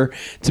asked her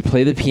to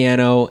play the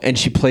piano, and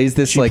she plays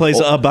this. She plays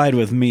 "Abide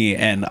with Me,"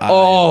 and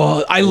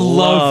I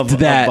loved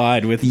that.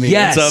 "Abide with Me."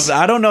 Yes,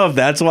 I don't know if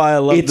that's why I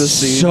love this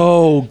scene. It's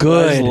so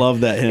good. I just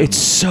love that hymn. It's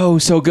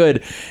so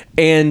good,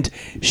 and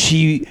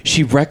she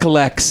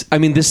recollects. I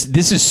mean,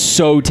 this is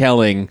so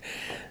telling.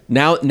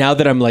 Now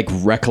that I'm like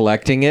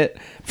recollecting it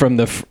from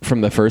the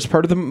first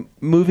part of the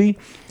movie,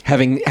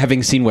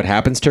 having seen what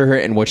happens to her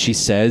and what she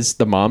says,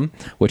 the mom,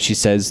 what she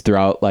says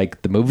throughout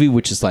like the movie,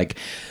 which is like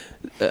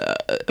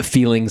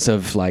feelings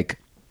of like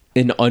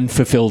an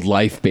unfulfilled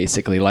life,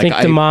 basically. Like I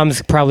think the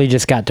mom's probably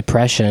just got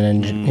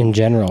depression in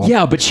general.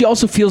 Yeah, but she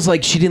also feels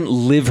like she didn't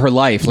live her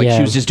life. Like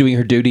she was just doing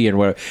her duty and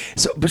whatever.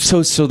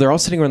 So they're all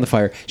sitting around the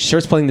fire. She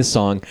starts playing this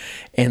song,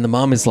 and the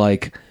mom is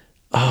like,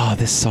 "Oh,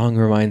 this song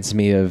reminds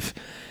me of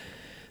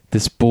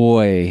this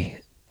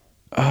boy.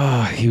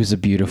 Oh, he was a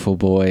beautiful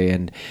boy,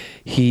 and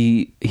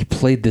he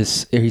played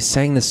this, or he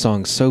sang this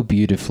song so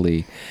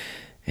beautifully,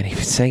 and he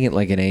sang it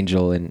like an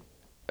angel."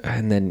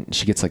 And then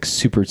she gets like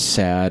super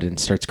sad and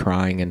starts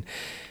crying, and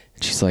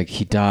she's like,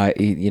 he died,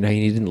 he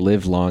didn't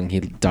live long. He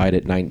died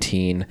at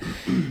 19.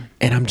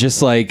 And I'm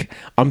just like,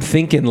 I'm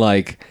thinking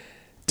like,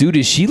 dude,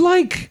 is she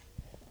like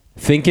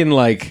thinking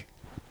like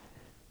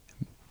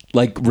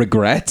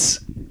regrets?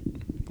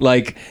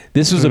 Like,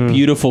 this was a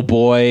beautiful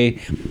boy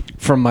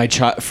from my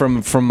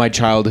from my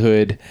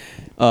childhood,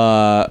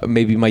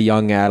 maybe my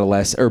young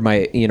adolescence, or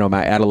my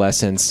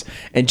adolescence,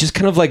 and just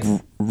kind of like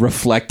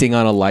reflecting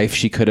on a life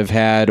she could have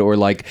had, or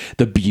like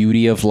the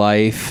beauty of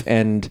life,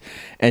 and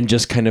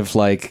just kind of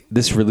like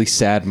this really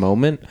sad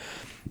moment,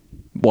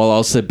 while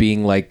also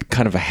being like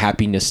kind of a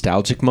happy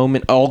nostalgic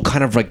moment, all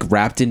kind of like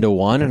wrapped into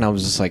one. And I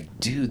was just like,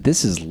 dude,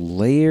 this is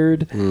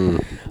layered.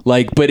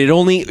 Like, but it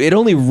only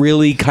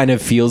really kind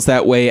of feels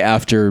that way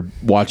after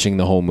watching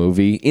the whole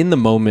movie. In the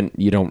moment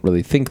you don't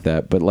really think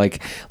that, but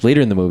like later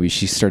in the movie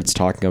she starts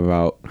talking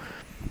about,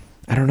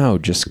 I don't know,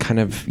 just kind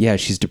of,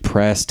 she's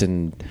depressed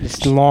and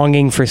just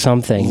longing for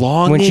something.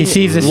 Longing, when she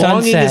sees the sunset.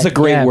 Longing is a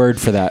great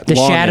word for that. The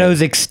longing.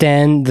 shadows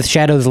extend, the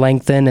shadows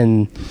lengthen,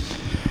 and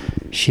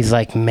she's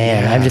like,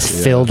 man, I'm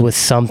just filled with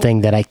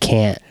something that I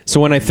can't.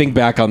 So when I think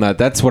back on that,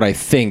 that's what I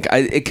think.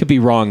 It could be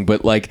wrong,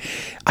 but like,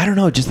 I don't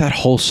know, just that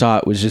whole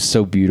shot was just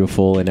so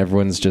beautiful, and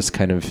everyone's just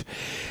kind of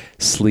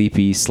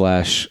sleepy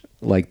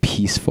 / like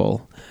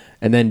peaceful.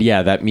 And then,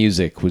 that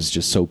music was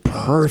just so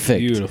perfect.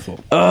 Beautiful.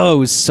 Oh, it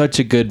was such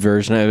a good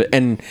version of it.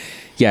 And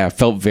it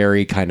felt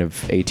very kind of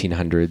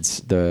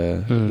 1800s.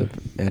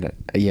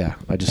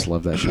 I just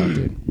love that shot,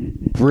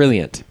 dude.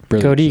 Brilliant.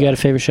 Cody, you got a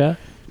favorite shot?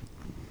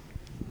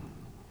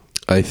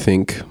 I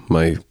think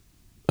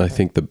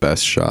the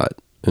best shot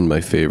and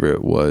my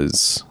favorite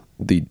was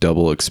the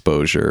double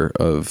exposure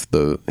of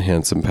the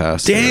handsome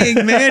pastor.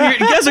 Dang, man,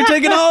 you guys are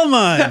taking all of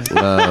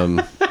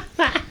mine.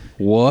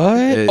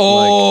 What?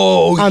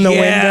 On the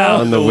window.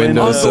 On the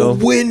windowsill. On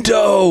the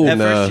window. At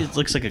first, it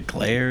looks like a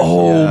glare.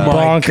 Oh my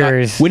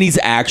bonkers. God. When he's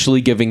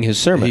actually giving his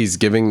sermon. He's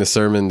giving the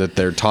sermon that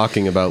they're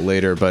talking about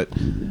later, but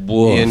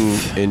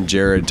in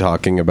Jared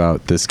talking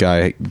about this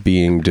guy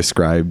being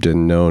described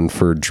and known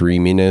for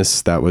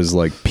dreaminess, that was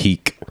like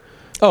peak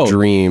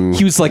dream.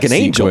 He was like an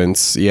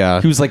sequence. angel.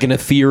 Yeah. He was like an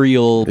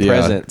ethereal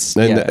presence.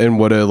 And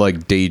what a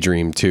like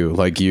daydream too.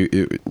 Like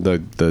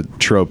the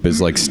trope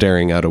is like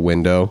staring out a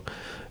window.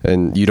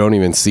 And you don't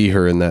even see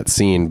her in that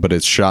scene, but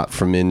it's shot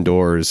from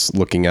indoors,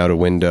 looking out a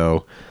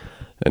window,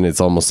 and it's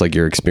almost like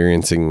you're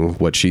experiencing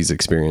what she's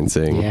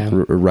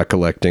experiencing,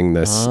 recollecting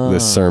this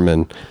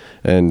sermon,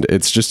 and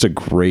it's just a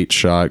great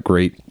shot,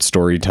 great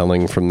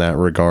storytelling from that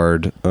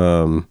regard.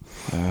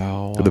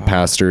 The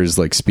pastor is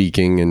like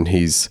speaking, and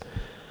he's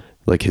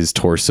like, his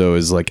torso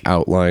is like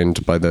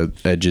outlined by the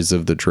edges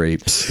of the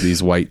drapes,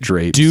 these white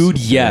drapes. Dude,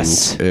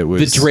 yes. And it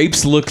was, the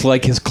drapes looked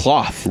like his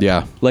cloth.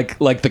 Yeah. Like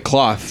the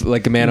cloth,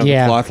 like a man of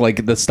the cloth,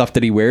 like the stuff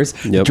that he wears.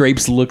 Yep. The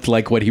drapes looked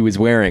like what he was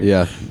wearing.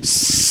 Yeah.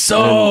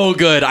 So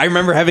good. I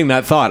remember having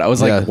that thought. I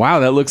was like,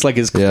 wow, that looks like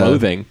his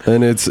clothing. Yeah.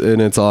 And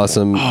it's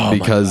awesome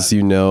because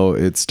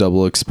it's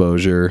double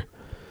exposure.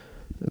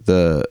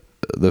 The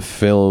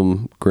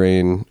film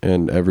grain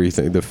and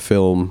everything, the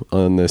film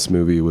on this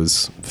movie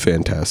was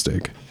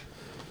fantastic.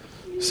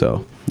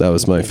 So that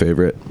was my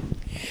favorite.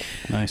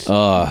 Nice.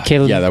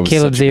 Caleb, that was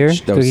Caleb's ear.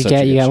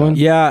 You got one?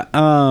 Yeah.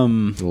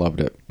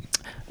 Loved it.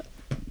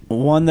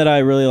 One that I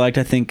really liked,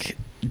 I think,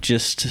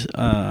 just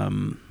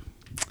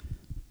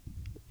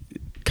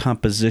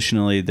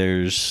compositionally,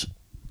 there's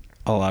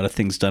a lot of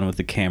things done with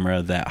the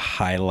camera that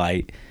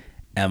highlight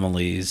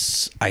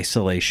Emily's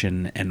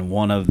isolation, and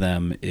one of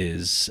them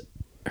is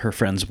her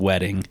friend's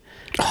wedding.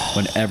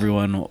 When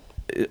everyone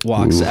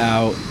walks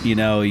out,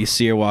 you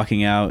see her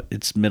walking out,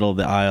 it's middle of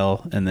the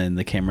aisle, and then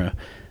the camera,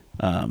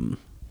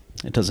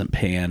 it doesn't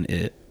pan,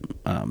 it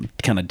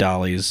kind of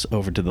dollies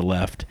over to the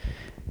left,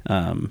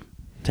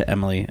 to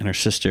Emily and her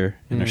sister,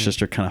 and her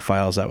sister kind of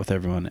files out with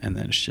everyone, and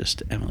then it's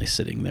just Emily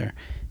sitting there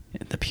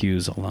in the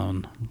pews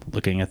alone,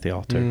 looking at the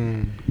altar,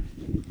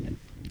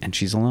 and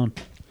she's alone.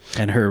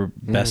 And her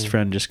best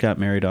friend just got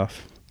married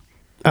off.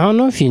 I don't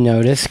know if you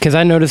noticed, because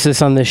I noticed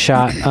this on this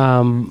shot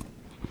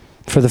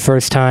for the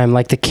first time.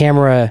 Like the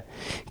camera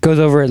goes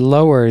over, it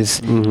lowers,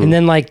 and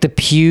then like the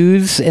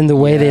pews and the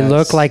way they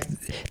look, like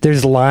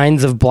there's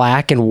lines of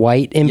black and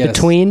white in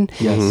between.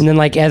 And then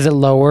like as it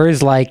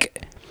lowers,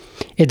 like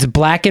it's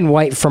black and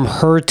white from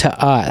her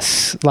to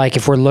us, like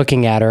if we're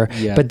looking at her,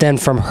 but then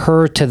from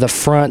her to the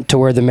front to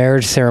where the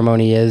marriage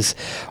ceremony is,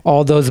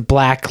 all those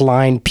black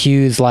lined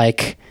pews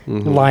like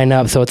line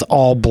up, so it's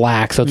all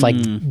black, so it's like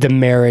the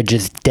marriage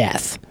is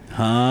death.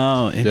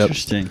 Oh,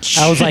 interesting.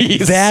 I was like,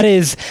 that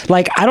is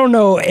like, I don't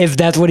know if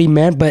that's what he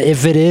meant, but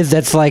if it is,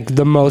 that's like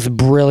the most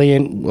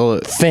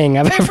brilliant thing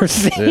I've ever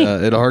seen.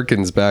 Yeah, it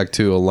harkens back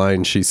to a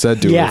line she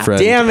said to her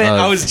friend. Damn it,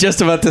 I was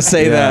just about to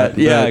say that.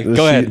 Yeah,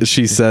 go ahead.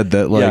 She said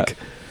that like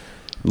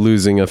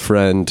losing a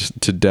friend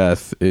to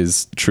death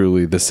is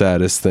truly the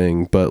saddest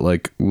thing, but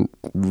like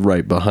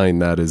right behind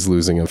that is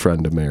losing a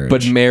friend to marriage.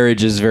 But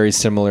marriage is very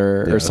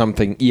similar or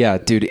something. Yeah,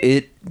 dude,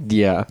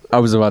 I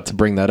was about to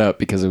bring that up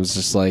because it was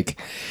just like,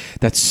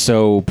 that's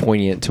so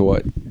poignant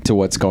to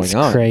what's going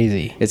on.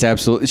 Crazy. It's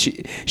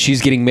absolutely,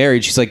 she's getting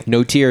married. She's like,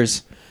 no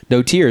tears.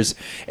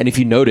 And if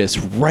you notice,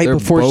 They're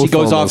before she both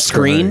goes off almost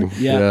screen,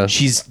 crying. Yeah.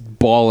 she's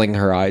bawling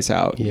her eyes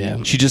out.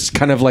 Yeah. She just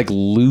kind of like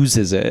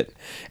loses it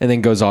and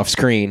then goes off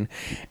screen.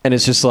 And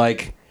it's just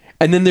like,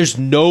 and then there's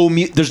no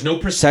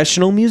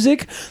processional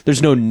music.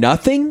 There's no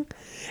nothing.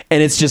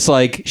 And it's just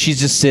like, she's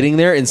just sitting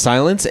there in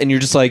silence and you're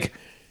just like,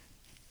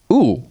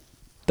 ooh,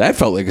 that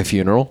felt like a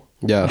funeral.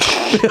 Yeah.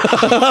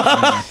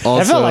 I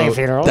felt like a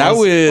funeral. That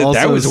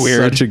was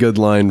weird. Such a good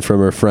line from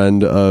her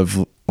friend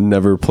of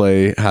never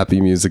play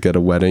happy music at a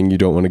wedding. You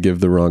don't want to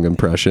give the wrong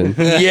impression.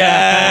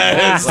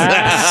 Yes.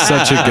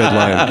 Such a good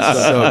line.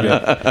 So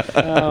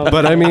good.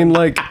 But I mean,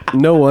 like,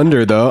 no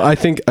wonder though. I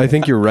think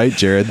you're right,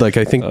 Jared. Like,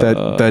 I think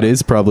that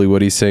is probably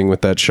what he's saying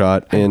with that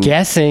shot. And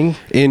guessing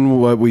in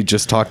what we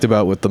just talked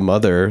about with the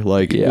mother,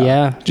 like,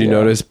 do you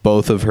notice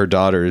both of her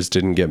daughters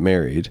didn't get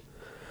married?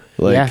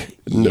 Like,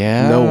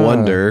 no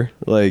wonder.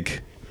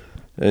 Like,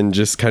 and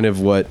just kind of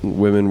what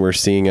women were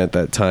seeing at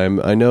that time.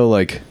 I know,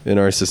 like, in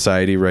our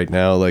society right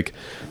now, like,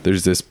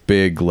 there's this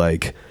big,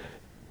 like,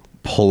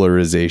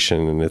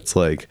 polarization, and it's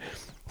like,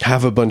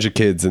 have a bunch of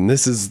kids, and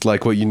this is,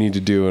 like, what you need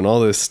to do, and all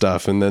this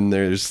stuff. And then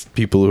there's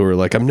people who are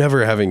like, I'm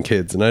never having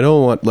kids, and I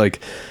don't want, like,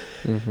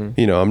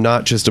 you know, I'm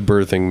not just a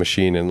birthing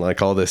machine, and,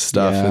 like, all this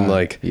stuff. And,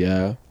 like,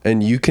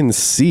 and you can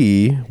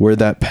see where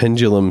that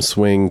pendulum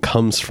swing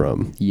comes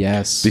from.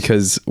 Yes.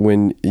 Because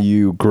when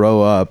you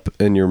grow up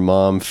and your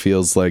mom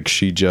feels like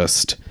she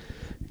just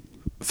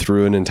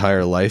threw an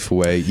entire life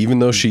away, even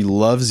though she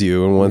loves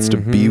you and wants to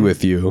be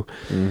with you,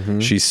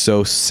 she's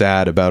so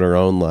sad about her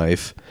own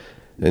life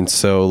and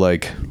so,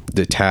 like,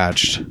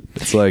 detached.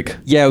 It's like,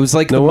 it was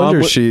like, no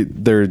wonder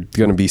they're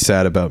gonna be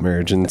sad about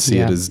marriage and see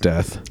it as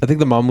death. I think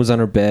the mom was on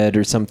her bed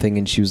or something,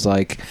 and she was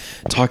like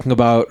talking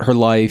about her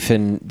life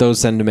and those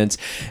sentiments,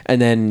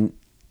 and then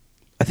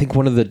I think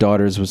one of the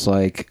daughters was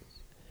like,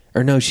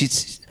 or no,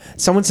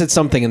 someone said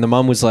something, and the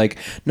mom was like,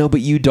 no, but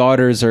you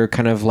daughters are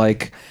kind of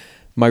like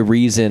my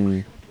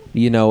reason,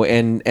 you know,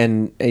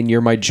 and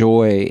you're my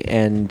joy,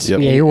 and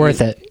you're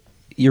worth it.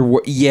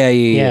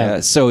 Yeah.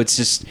 So it's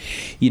just,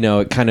 you know,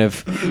 it kind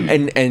of,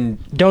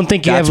 and don't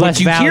think you have less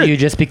value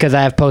just because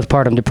I have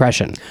postpartum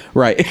depression.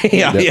 Right.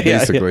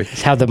 Basically.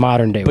 It's how the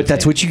modern day. But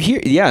that's what you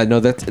hear. Yeah. No,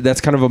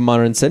 that's kind of a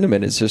modern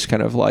sentiment. It's just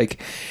kind of like,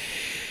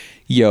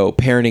 yo,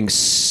 parenting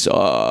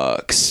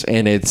sucks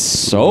and it's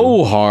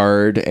so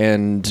hard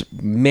and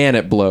man,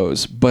 it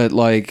blows. But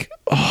like,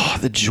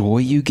 the joy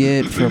you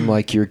get from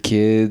like your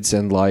kids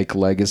and like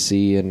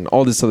legacy and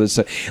all this other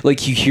stuff,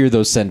 like you hear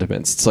those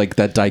sentiments. It's like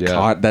that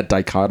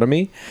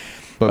dichotomy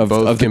but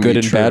both of the can good be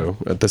and true bad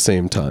at the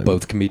same time.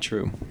 Both can be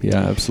true.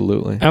 Yeah,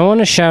 absolutely. I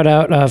want to shout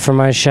out for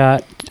my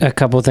shot a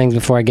couple of things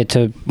before I get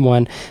to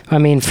one. I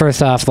mean,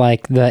 first off,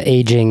 like the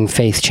aging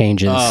face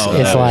changes.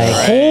 It's like,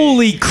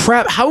 holy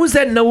crap! How is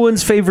that no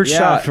one's favorite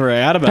shot?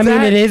 I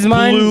mean, it is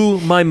mine.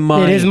 Blew my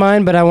mind. It is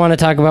mine, but I want to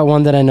talk about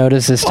one that I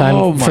noticed this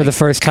time for the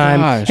first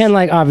time. And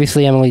like,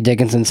 obviously, Emily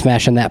Dickinson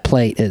smashing that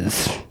plate is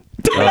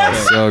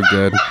so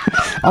good.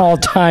 All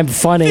time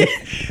funny.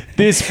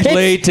 This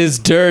plate is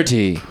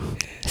dirty.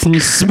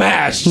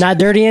 Smash. Not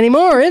dirty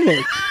anymore, is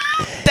it?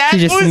 That he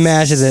just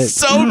smashes it.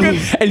 So good.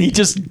 And he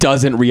just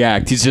doesn't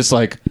react. He's just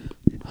like,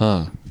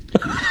 huh.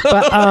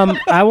 But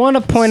I want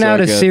to point out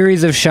a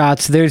series of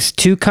shots. There's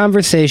two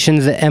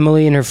conversations that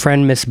Emily and her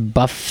friend Miss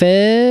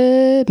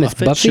Buffett,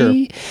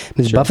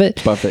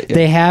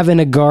 they have in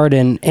a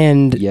garden,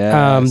 and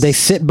they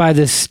sit by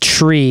this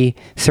tree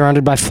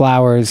surrounded by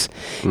flowers.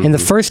 And the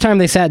first time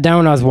they sat down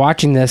when I was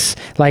watching this,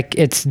 like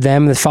it's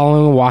them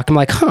following a walk, I'm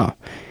like, huh.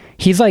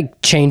 he's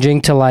like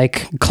changing to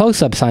like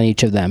close-ups on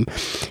each of them,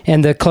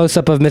 and the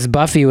close-up of Miss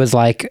Buffy was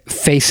like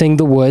facing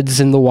the woods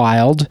in the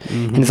wild,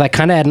 and it's like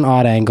kind of at an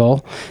odd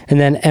angle, and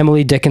then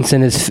Emily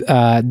Dickinson is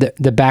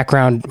the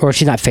background, or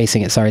she's not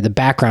facing it, sorry, the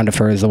background of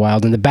her is the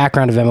wild, and the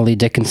background of Emily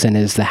Dickinson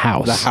is the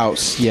house. The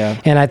house, yeah.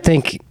 And I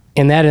think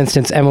in that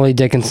instance, Emily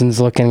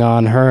Dickinson's looking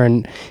on her,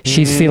 and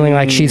she's feeling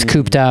like she's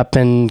cooped up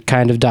and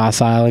kind of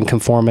docile and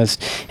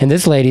conformist. And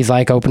this lady's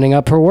like opening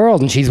up her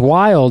world, and she's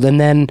wild. And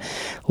then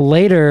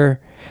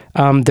later,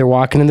 they're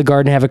walking in the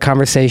garden, have a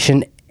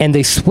conversation, and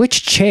they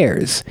switch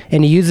chairs,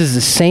 and he uses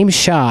the same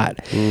shot,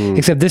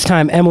 except this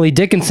time Emily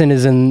Dickinson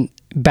is in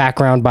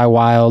background by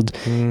wild,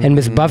 and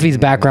Miss Buffy's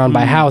background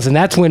by house. And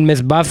that's when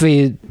Miss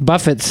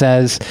Buffett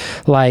says,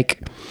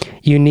 like,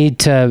 you need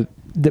to,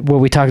 what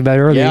we talked about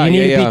earlier, you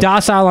need to be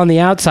docile on the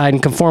outside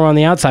and conform on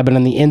the outside, but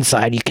on the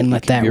inside you can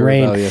let that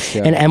reign.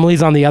 And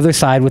Emily's on the other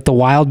side with the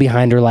wild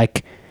behind her,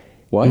 like,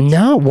 what?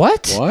 No,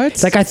 what?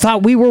 What? Like, I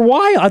thought we were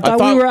wild. I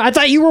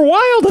thought you were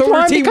wild. That's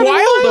why I'm Team becoming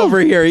wild over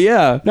here,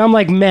 yeah. And I'm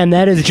like, man,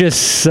 that is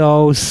just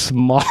so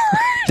smart.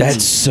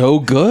 That's so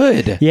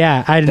good.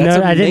 Yeah, I didn't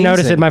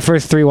notice it amazing. my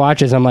first 3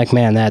 watches. I'm like,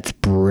 man, that's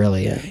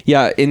brilliant.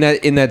 Yeah, in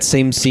that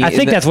same scene, I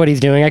think that's what he's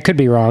doing. I could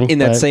be wrong. in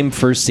that but- same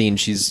first scene,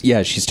 she's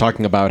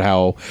talking about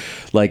how,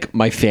 like,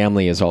 my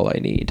family is all I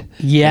need.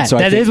 Yeah, And so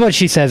that is what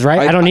she says, right?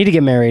 I don't need to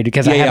get married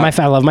because I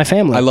love my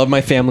family. I love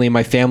my family, and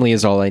my family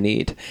is all I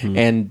need,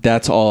 and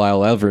that's all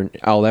I'll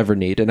ever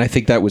need. And I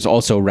think that was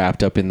also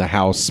wrapped up in the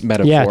house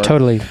metaphor. Yeah,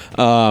 totally.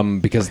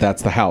 Because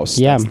that's the house.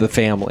 Yeah. That's the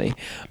family.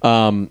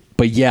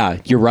 But yeah,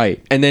 you're right.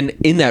 And then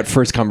in that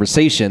first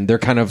conversation, they're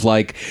kind of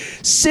like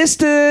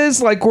sisters,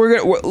 like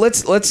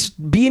let's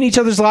be in each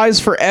other's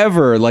lives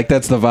forever. Like,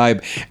 that's the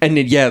vibe. And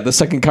then, yeah, the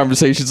second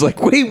conversation's like,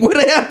 wait, what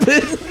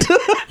happened?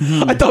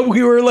 I thought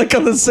we were like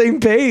on the same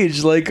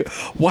page. Like,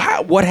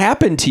 what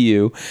happened to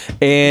you?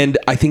 And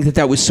I think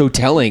that was so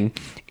telling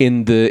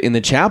in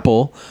the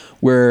chapel,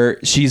 where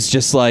she's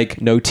just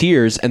like, no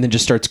tears, and then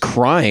just starts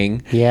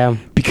crying. Yeah.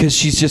 Because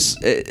she's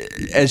just,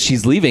 as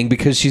she's leaving,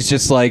 because she's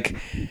just like,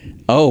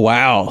 oh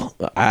wow,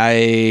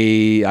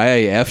 I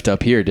effed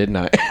up here, didn't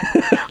I?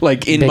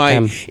 Like, in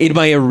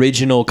my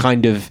original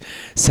kind of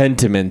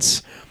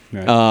sentiments,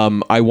 right.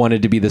 I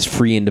wanted to be this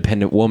free,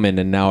 independent woman,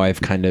 and now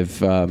I've kind of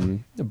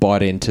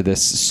bought into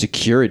this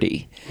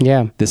security.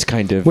 Yeah. This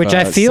kind of, which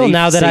I feel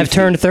now that I've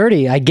turned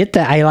 30. I get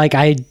that.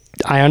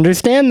 I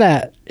understand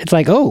that. It's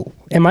like, oh,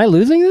 am I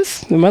losing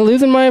this? Am I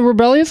losing my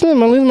rebelliousness?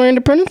 Am I losing my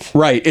independence?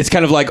 Right. It's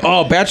kind of like,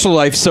 oh, bachelor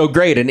life's so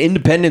great and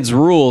independence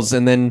rules,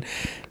 and then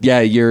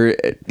and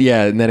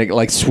then it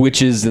like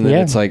switches, and then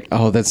it's like,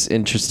 oh, that's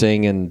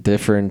interesting and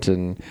different,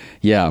 and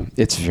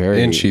it's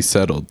very. And she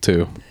settled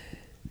too.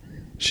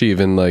 She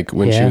even, like,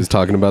 when she was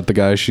talking about the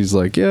guy, she's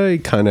like, yeah, he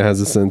kind of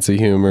has a sense of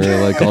humor,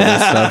 like all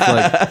this stuff,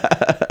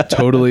 like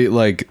totally,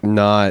 like,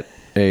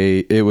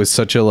 it was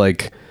such a,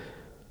 like,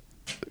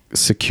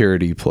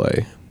 security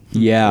play.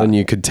 Yeah. And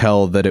you could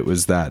tell that it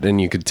was that, and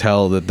you could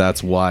tell that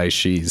that's why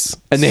she's.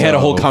 And they had a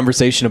whole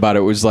conversation about it.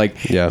 It was like,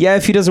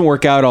 if he doesn't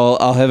work out,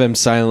 I'll have him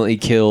silently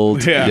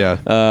killed.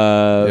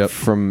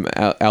 From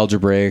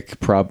algebraic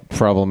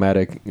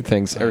problematic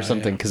things or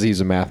something, because he's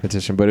a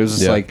mathematician. But it was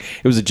just like,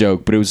 it was a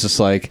joke. But it was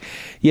just like,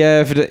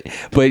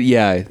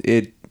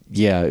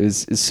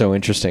 it's so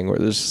interesting, where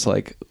there's just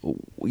like,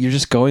 you're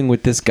just going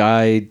with this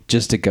guy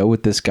just to go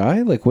with this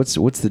guy. Like, what's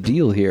the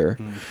deal here?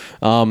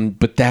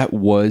 But that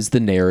was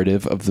the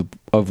narrative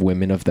of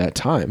women of that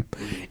time.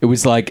 It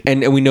was like,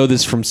 and we know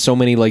this from so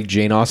many like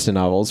Jane Austen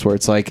novels, where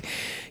it's like,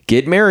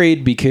 get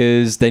married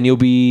because then you'll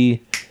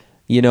be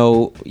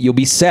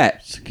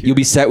set. Secure. You'll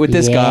be set with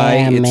this guy.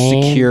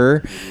 It's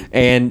secure.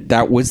 And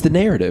that was the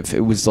narrative.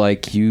 It was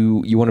like,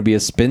 you want to be a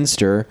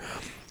spinster,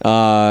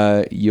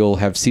 you'll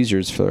have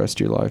seizures for the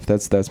rest of your life.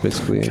 That's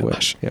basically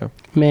it. Yeah.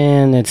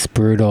 Man, it's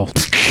brutal.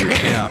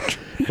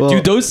 Well,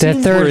 dude, those the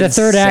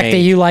third act that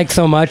you like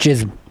so much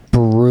is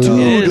brutal.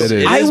 It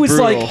is. I was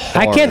brutal. like,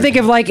 I can't think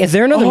of, like, is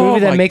there another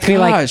movie that makes me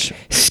like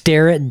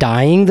stare at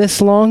dying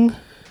this long?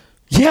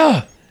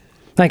 Yeah.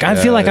 Like, I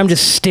feel like I'm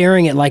just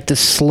staring at, like, the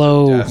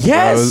slow.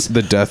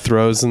 The death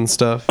throes and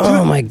stuff.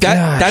 Oh my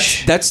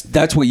gosh.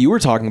 That's what you were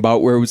talking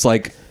about, where it was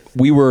like,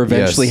 we were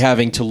eventually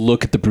having to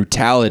look at the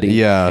brutality.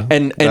 Yeah.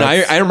 And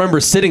I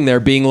remember sitting there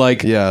being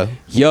like,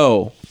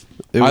 yo,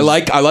 I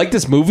like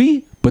this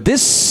movie, but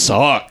this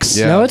sucks.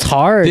 Yeah. No, it's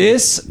hard.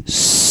 This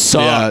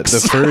sucks.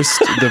 Yeah,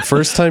 the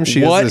first time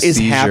she what has a is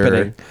seizure,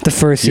 happening? The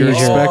first seizure.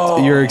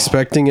 You're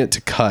expecting it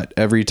to cut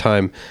every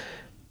time.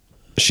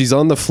 She's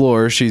on the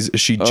floor. This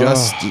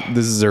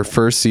is her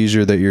first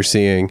seizure that you're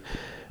seeing,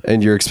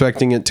 and you're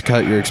expecting it to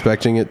cut. You're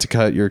expecting it to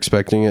cut. You're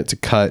expecting it to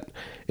cut.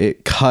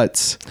 It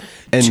cuts,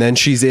 and then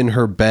she's in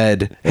her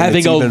bed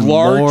having a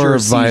larger, more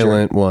seizure.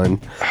 violent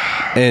one,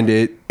 and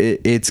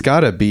it's got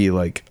to be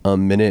like a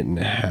minute and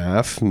a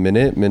half,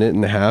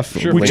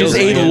 sure. Which is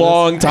a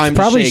long time. It's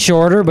probably to shake.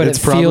 shorter, but it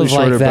feels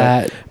like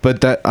that.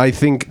 But that I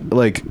think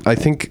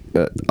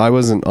I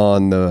wasn't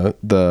on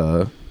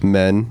the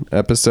Men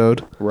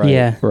episode. Right.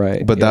 Yeah.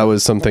 Right. But that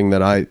was something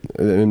that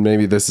and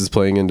maybe this is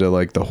playing into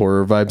like the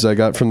horror vibes I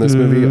got from this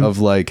movie of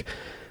like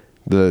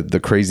the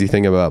crazy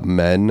thing about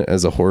Men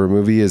as a horror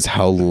movie is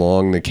how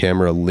long the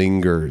camera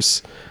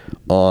lingers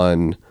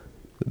on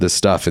the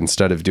stuff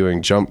instead of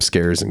doing jump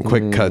scares and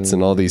quick cuts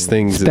and all these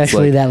things.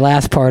 Especially it's like, that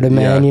last part of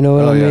Man, Yeah. you know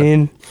what Oh, I yeah.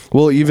 mean?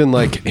 Well, even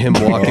like him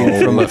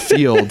walking from a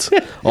field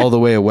all the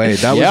way away,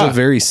 that was a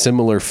very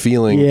similar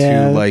feeling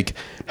Yeah. to like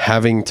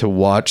having to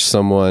watch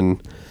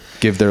someone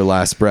give their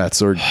last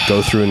breaths or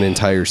go through an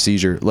entire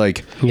seizure.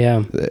 Like,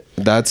 Yeah.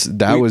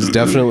 that was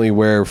definitely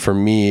where for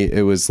me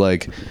it was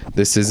like,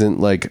 this isn't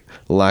like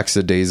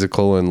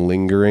lackadaisical and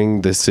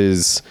lingering. This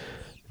is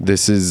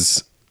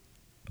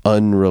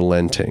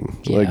unrelenting.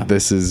 Yeah. Like,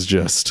 this is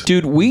just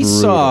Dude, we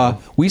saw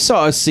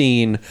a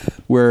scene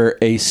where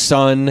a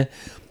son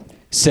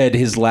said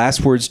his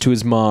last words to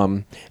his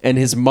mom, and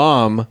his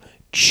mom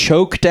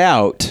choked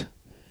out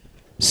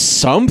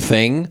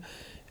something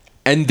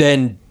and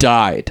then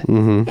died.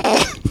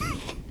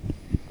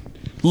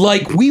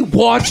 Like, we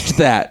watched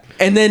that,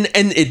 and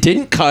it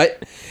didn't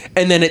cut,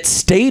 and then it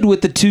stayed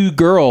with the two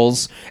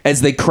girls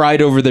as they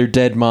cried over their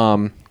dead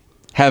mom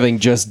having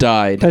just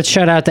died. Let's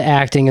shout out the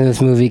acting in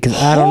this movie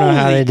because I don't know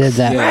how they did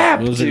that. Crap,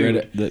 Was it dude.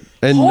 right that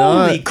and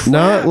Holy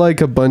not like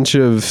a bunch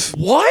of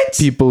What?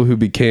 people who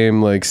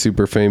became like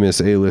super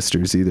famous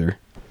A-listers either.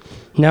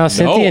 No,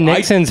 Cynthia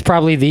Nixon's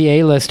probably the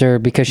A-lister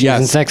because she's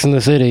in Sex and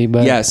the City.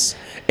 But Yes.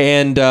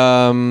 And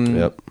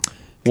Yep.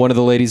 one of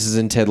the ladies is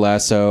in Ted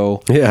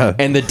Lasso. Yeah.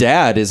 And the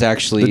dad is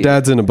actually... The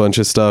dad's in a bunch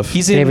of stuff.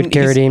 He's David in,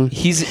 Carradine.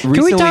 He's Can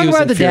we talk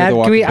about the dad?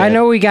 I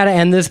know we got to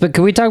end this, but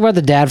can we talk about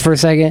the dad for a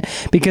second?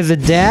 Because the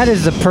dad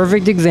is the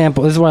perfect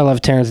example. This is why I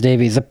love Terrence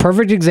Davies. The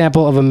perfect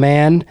example of a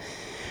man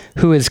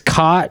who is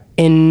caught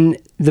in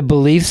the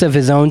beliefs of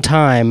his own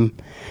time,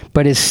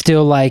 but is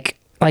still like,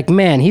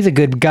 man, he's a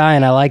good guy,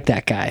 and I like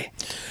that guy.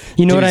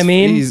 You know what I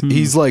mean?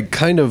 He's like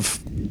kind of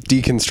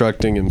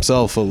deconstructing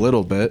himself a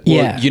little bit.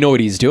 Yeah. Well, you know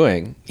what he's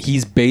doing?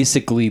 He's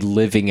basically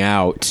living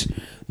out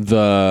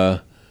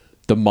the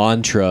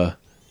mantra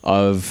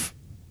of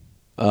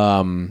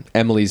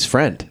Emily's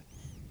friend.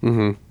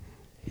 Mm-hmm.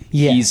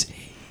 Yeah.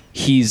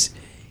 He's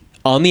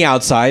on the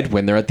outside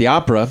when they're at the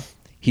opera.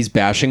 He's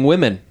bashing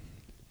women.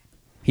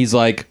 He's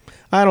like,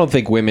 I don't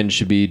think women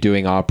should be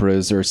doing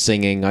operas or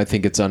singing. I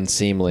think it's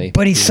unseemly.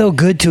 But he's so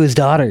good to his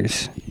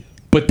daughters.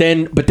 But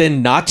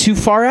then not too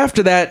far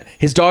after that,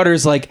 his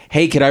daughter's like,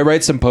 hey, can I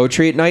write some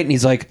poetry at night? And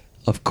he's like,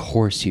 of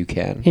course you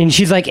can. And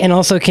she's like, and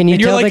also, can you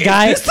And you're tell like, the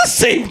guy? is this the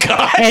same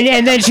guy?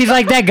 And then she's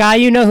like, that guy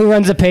you know who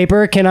runs a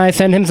paper, can I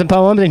send him some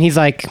poems? And he's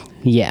like,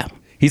 yeah.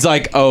 He's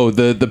like, oh,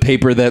 the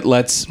paper that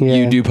lets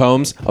you do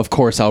poems? Of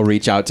course I'll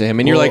reach out to him.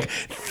 And you're like,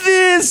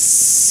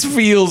 this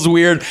feels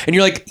weird. And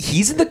you're like,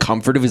 he's in the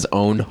comfort of his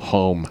own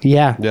home.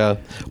 Yeah. Yeah.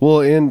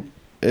 Well, and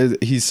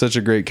he's such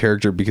a great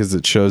character because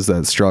it shows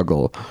that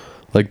struggle.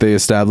 Like, they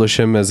establish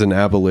him as an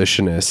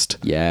abolitionist.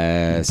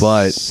 Yes.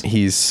 But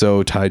he's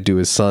so tied to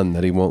his son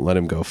that he won't let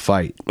him go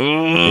fight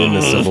in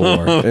the Civil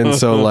War. And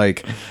so,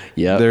 like,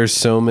 there's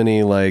so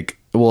many, like,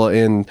 well,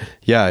 and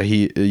yeah,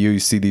 you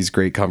see these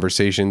great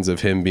conversations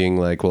of him being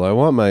like, well, I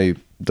want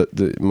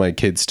my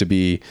kids to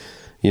be,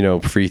 you know,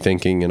 free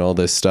thinking and all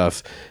this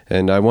stuff.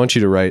 And I want you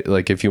to write,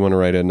 like, if you want to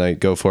write at night,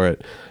 go for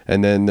it.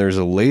 And then there's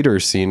a later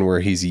scene where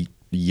he's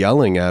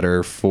yelling at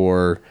her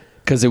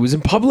because it was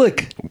in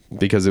public.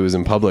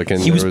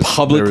 And he was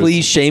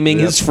publicly shaming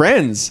his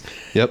friends.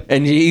 Yep.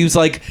 And he was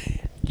like,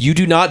 you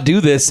do not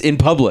do this in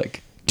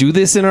public. Do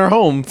this in our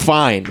home,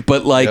 fine.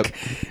 But like,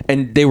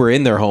 and they were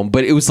in their home,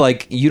 but it was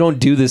like, you don't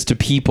do this to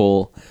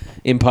people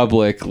in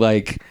public.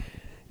 Like,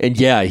 and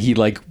yeah, he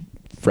like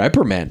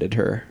reprimanded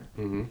her.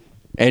 Mm-hmm.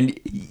 And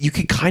you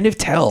could kind of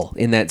tell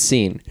in that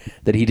scene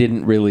that he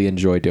didn't really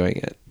enjoy doing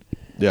it.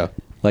 Yeah.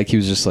 Like, he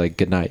was just like,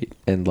 good night.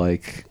 And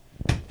like,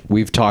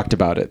 we've talked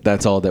about it.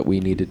 That's all that we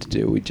needed to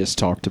do. We just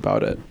talked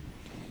about it.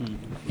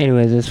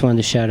 Anyways, I just wanted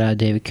to shout out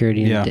David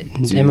Carradine. Yeah.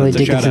 Emily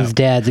That's a shout Dickinson's out.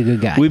 dad's a good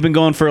guy. We've been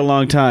going for a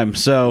long time,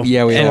 so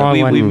Yeah, we and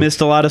have. we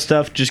missed a lot of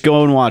stuff. Just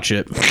go and watch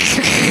it.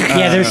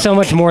 Yeah, there's so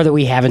much more that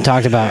we haven't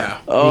talked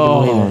about.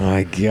 Oh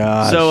my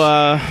god. So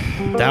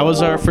that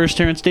was our first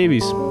Terrence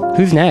Davies.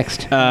 Who's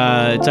next?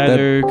 It's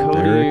either Cody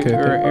Eric, I think.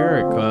 or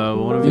Eric.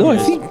 One of you. no, I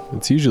guys. think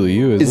It's usually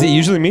you. is it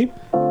usually me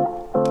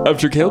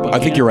after Caleb? I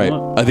think you're right.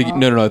 I think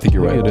no. I think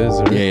you're right. It is,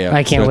 right? Yeah.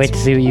 I can't So wait to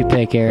see what you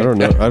pick, I Eric. don't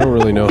know. I don't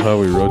really know how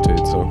we rotate,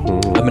 so.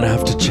 I'm gonna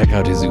have to check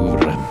out his oeuvre.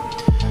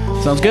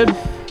 Sounds good.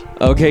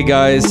 Okay,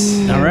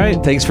 guys. All right.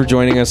 Thanks for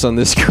joining us on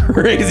this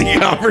crazy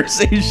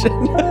conversation.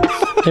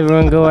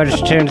 Everyone go watch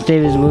Terrence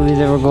Davies movies.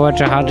 Everyone go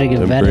watch A Haunting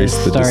in Embrace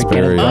Venice. the Starring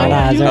Kenneth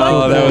disparity. Branagh.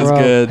 Oh, that was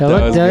good. Hey, That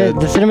look, was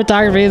the good.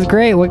 cinematography is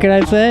great. What can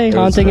I say?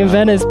 Haunting in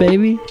Venice,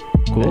 baby.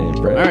 Cool.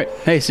 All right.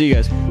 Hey, see you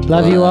guys.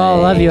 Love you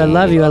all. Love you. I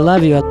love you. I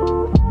love you.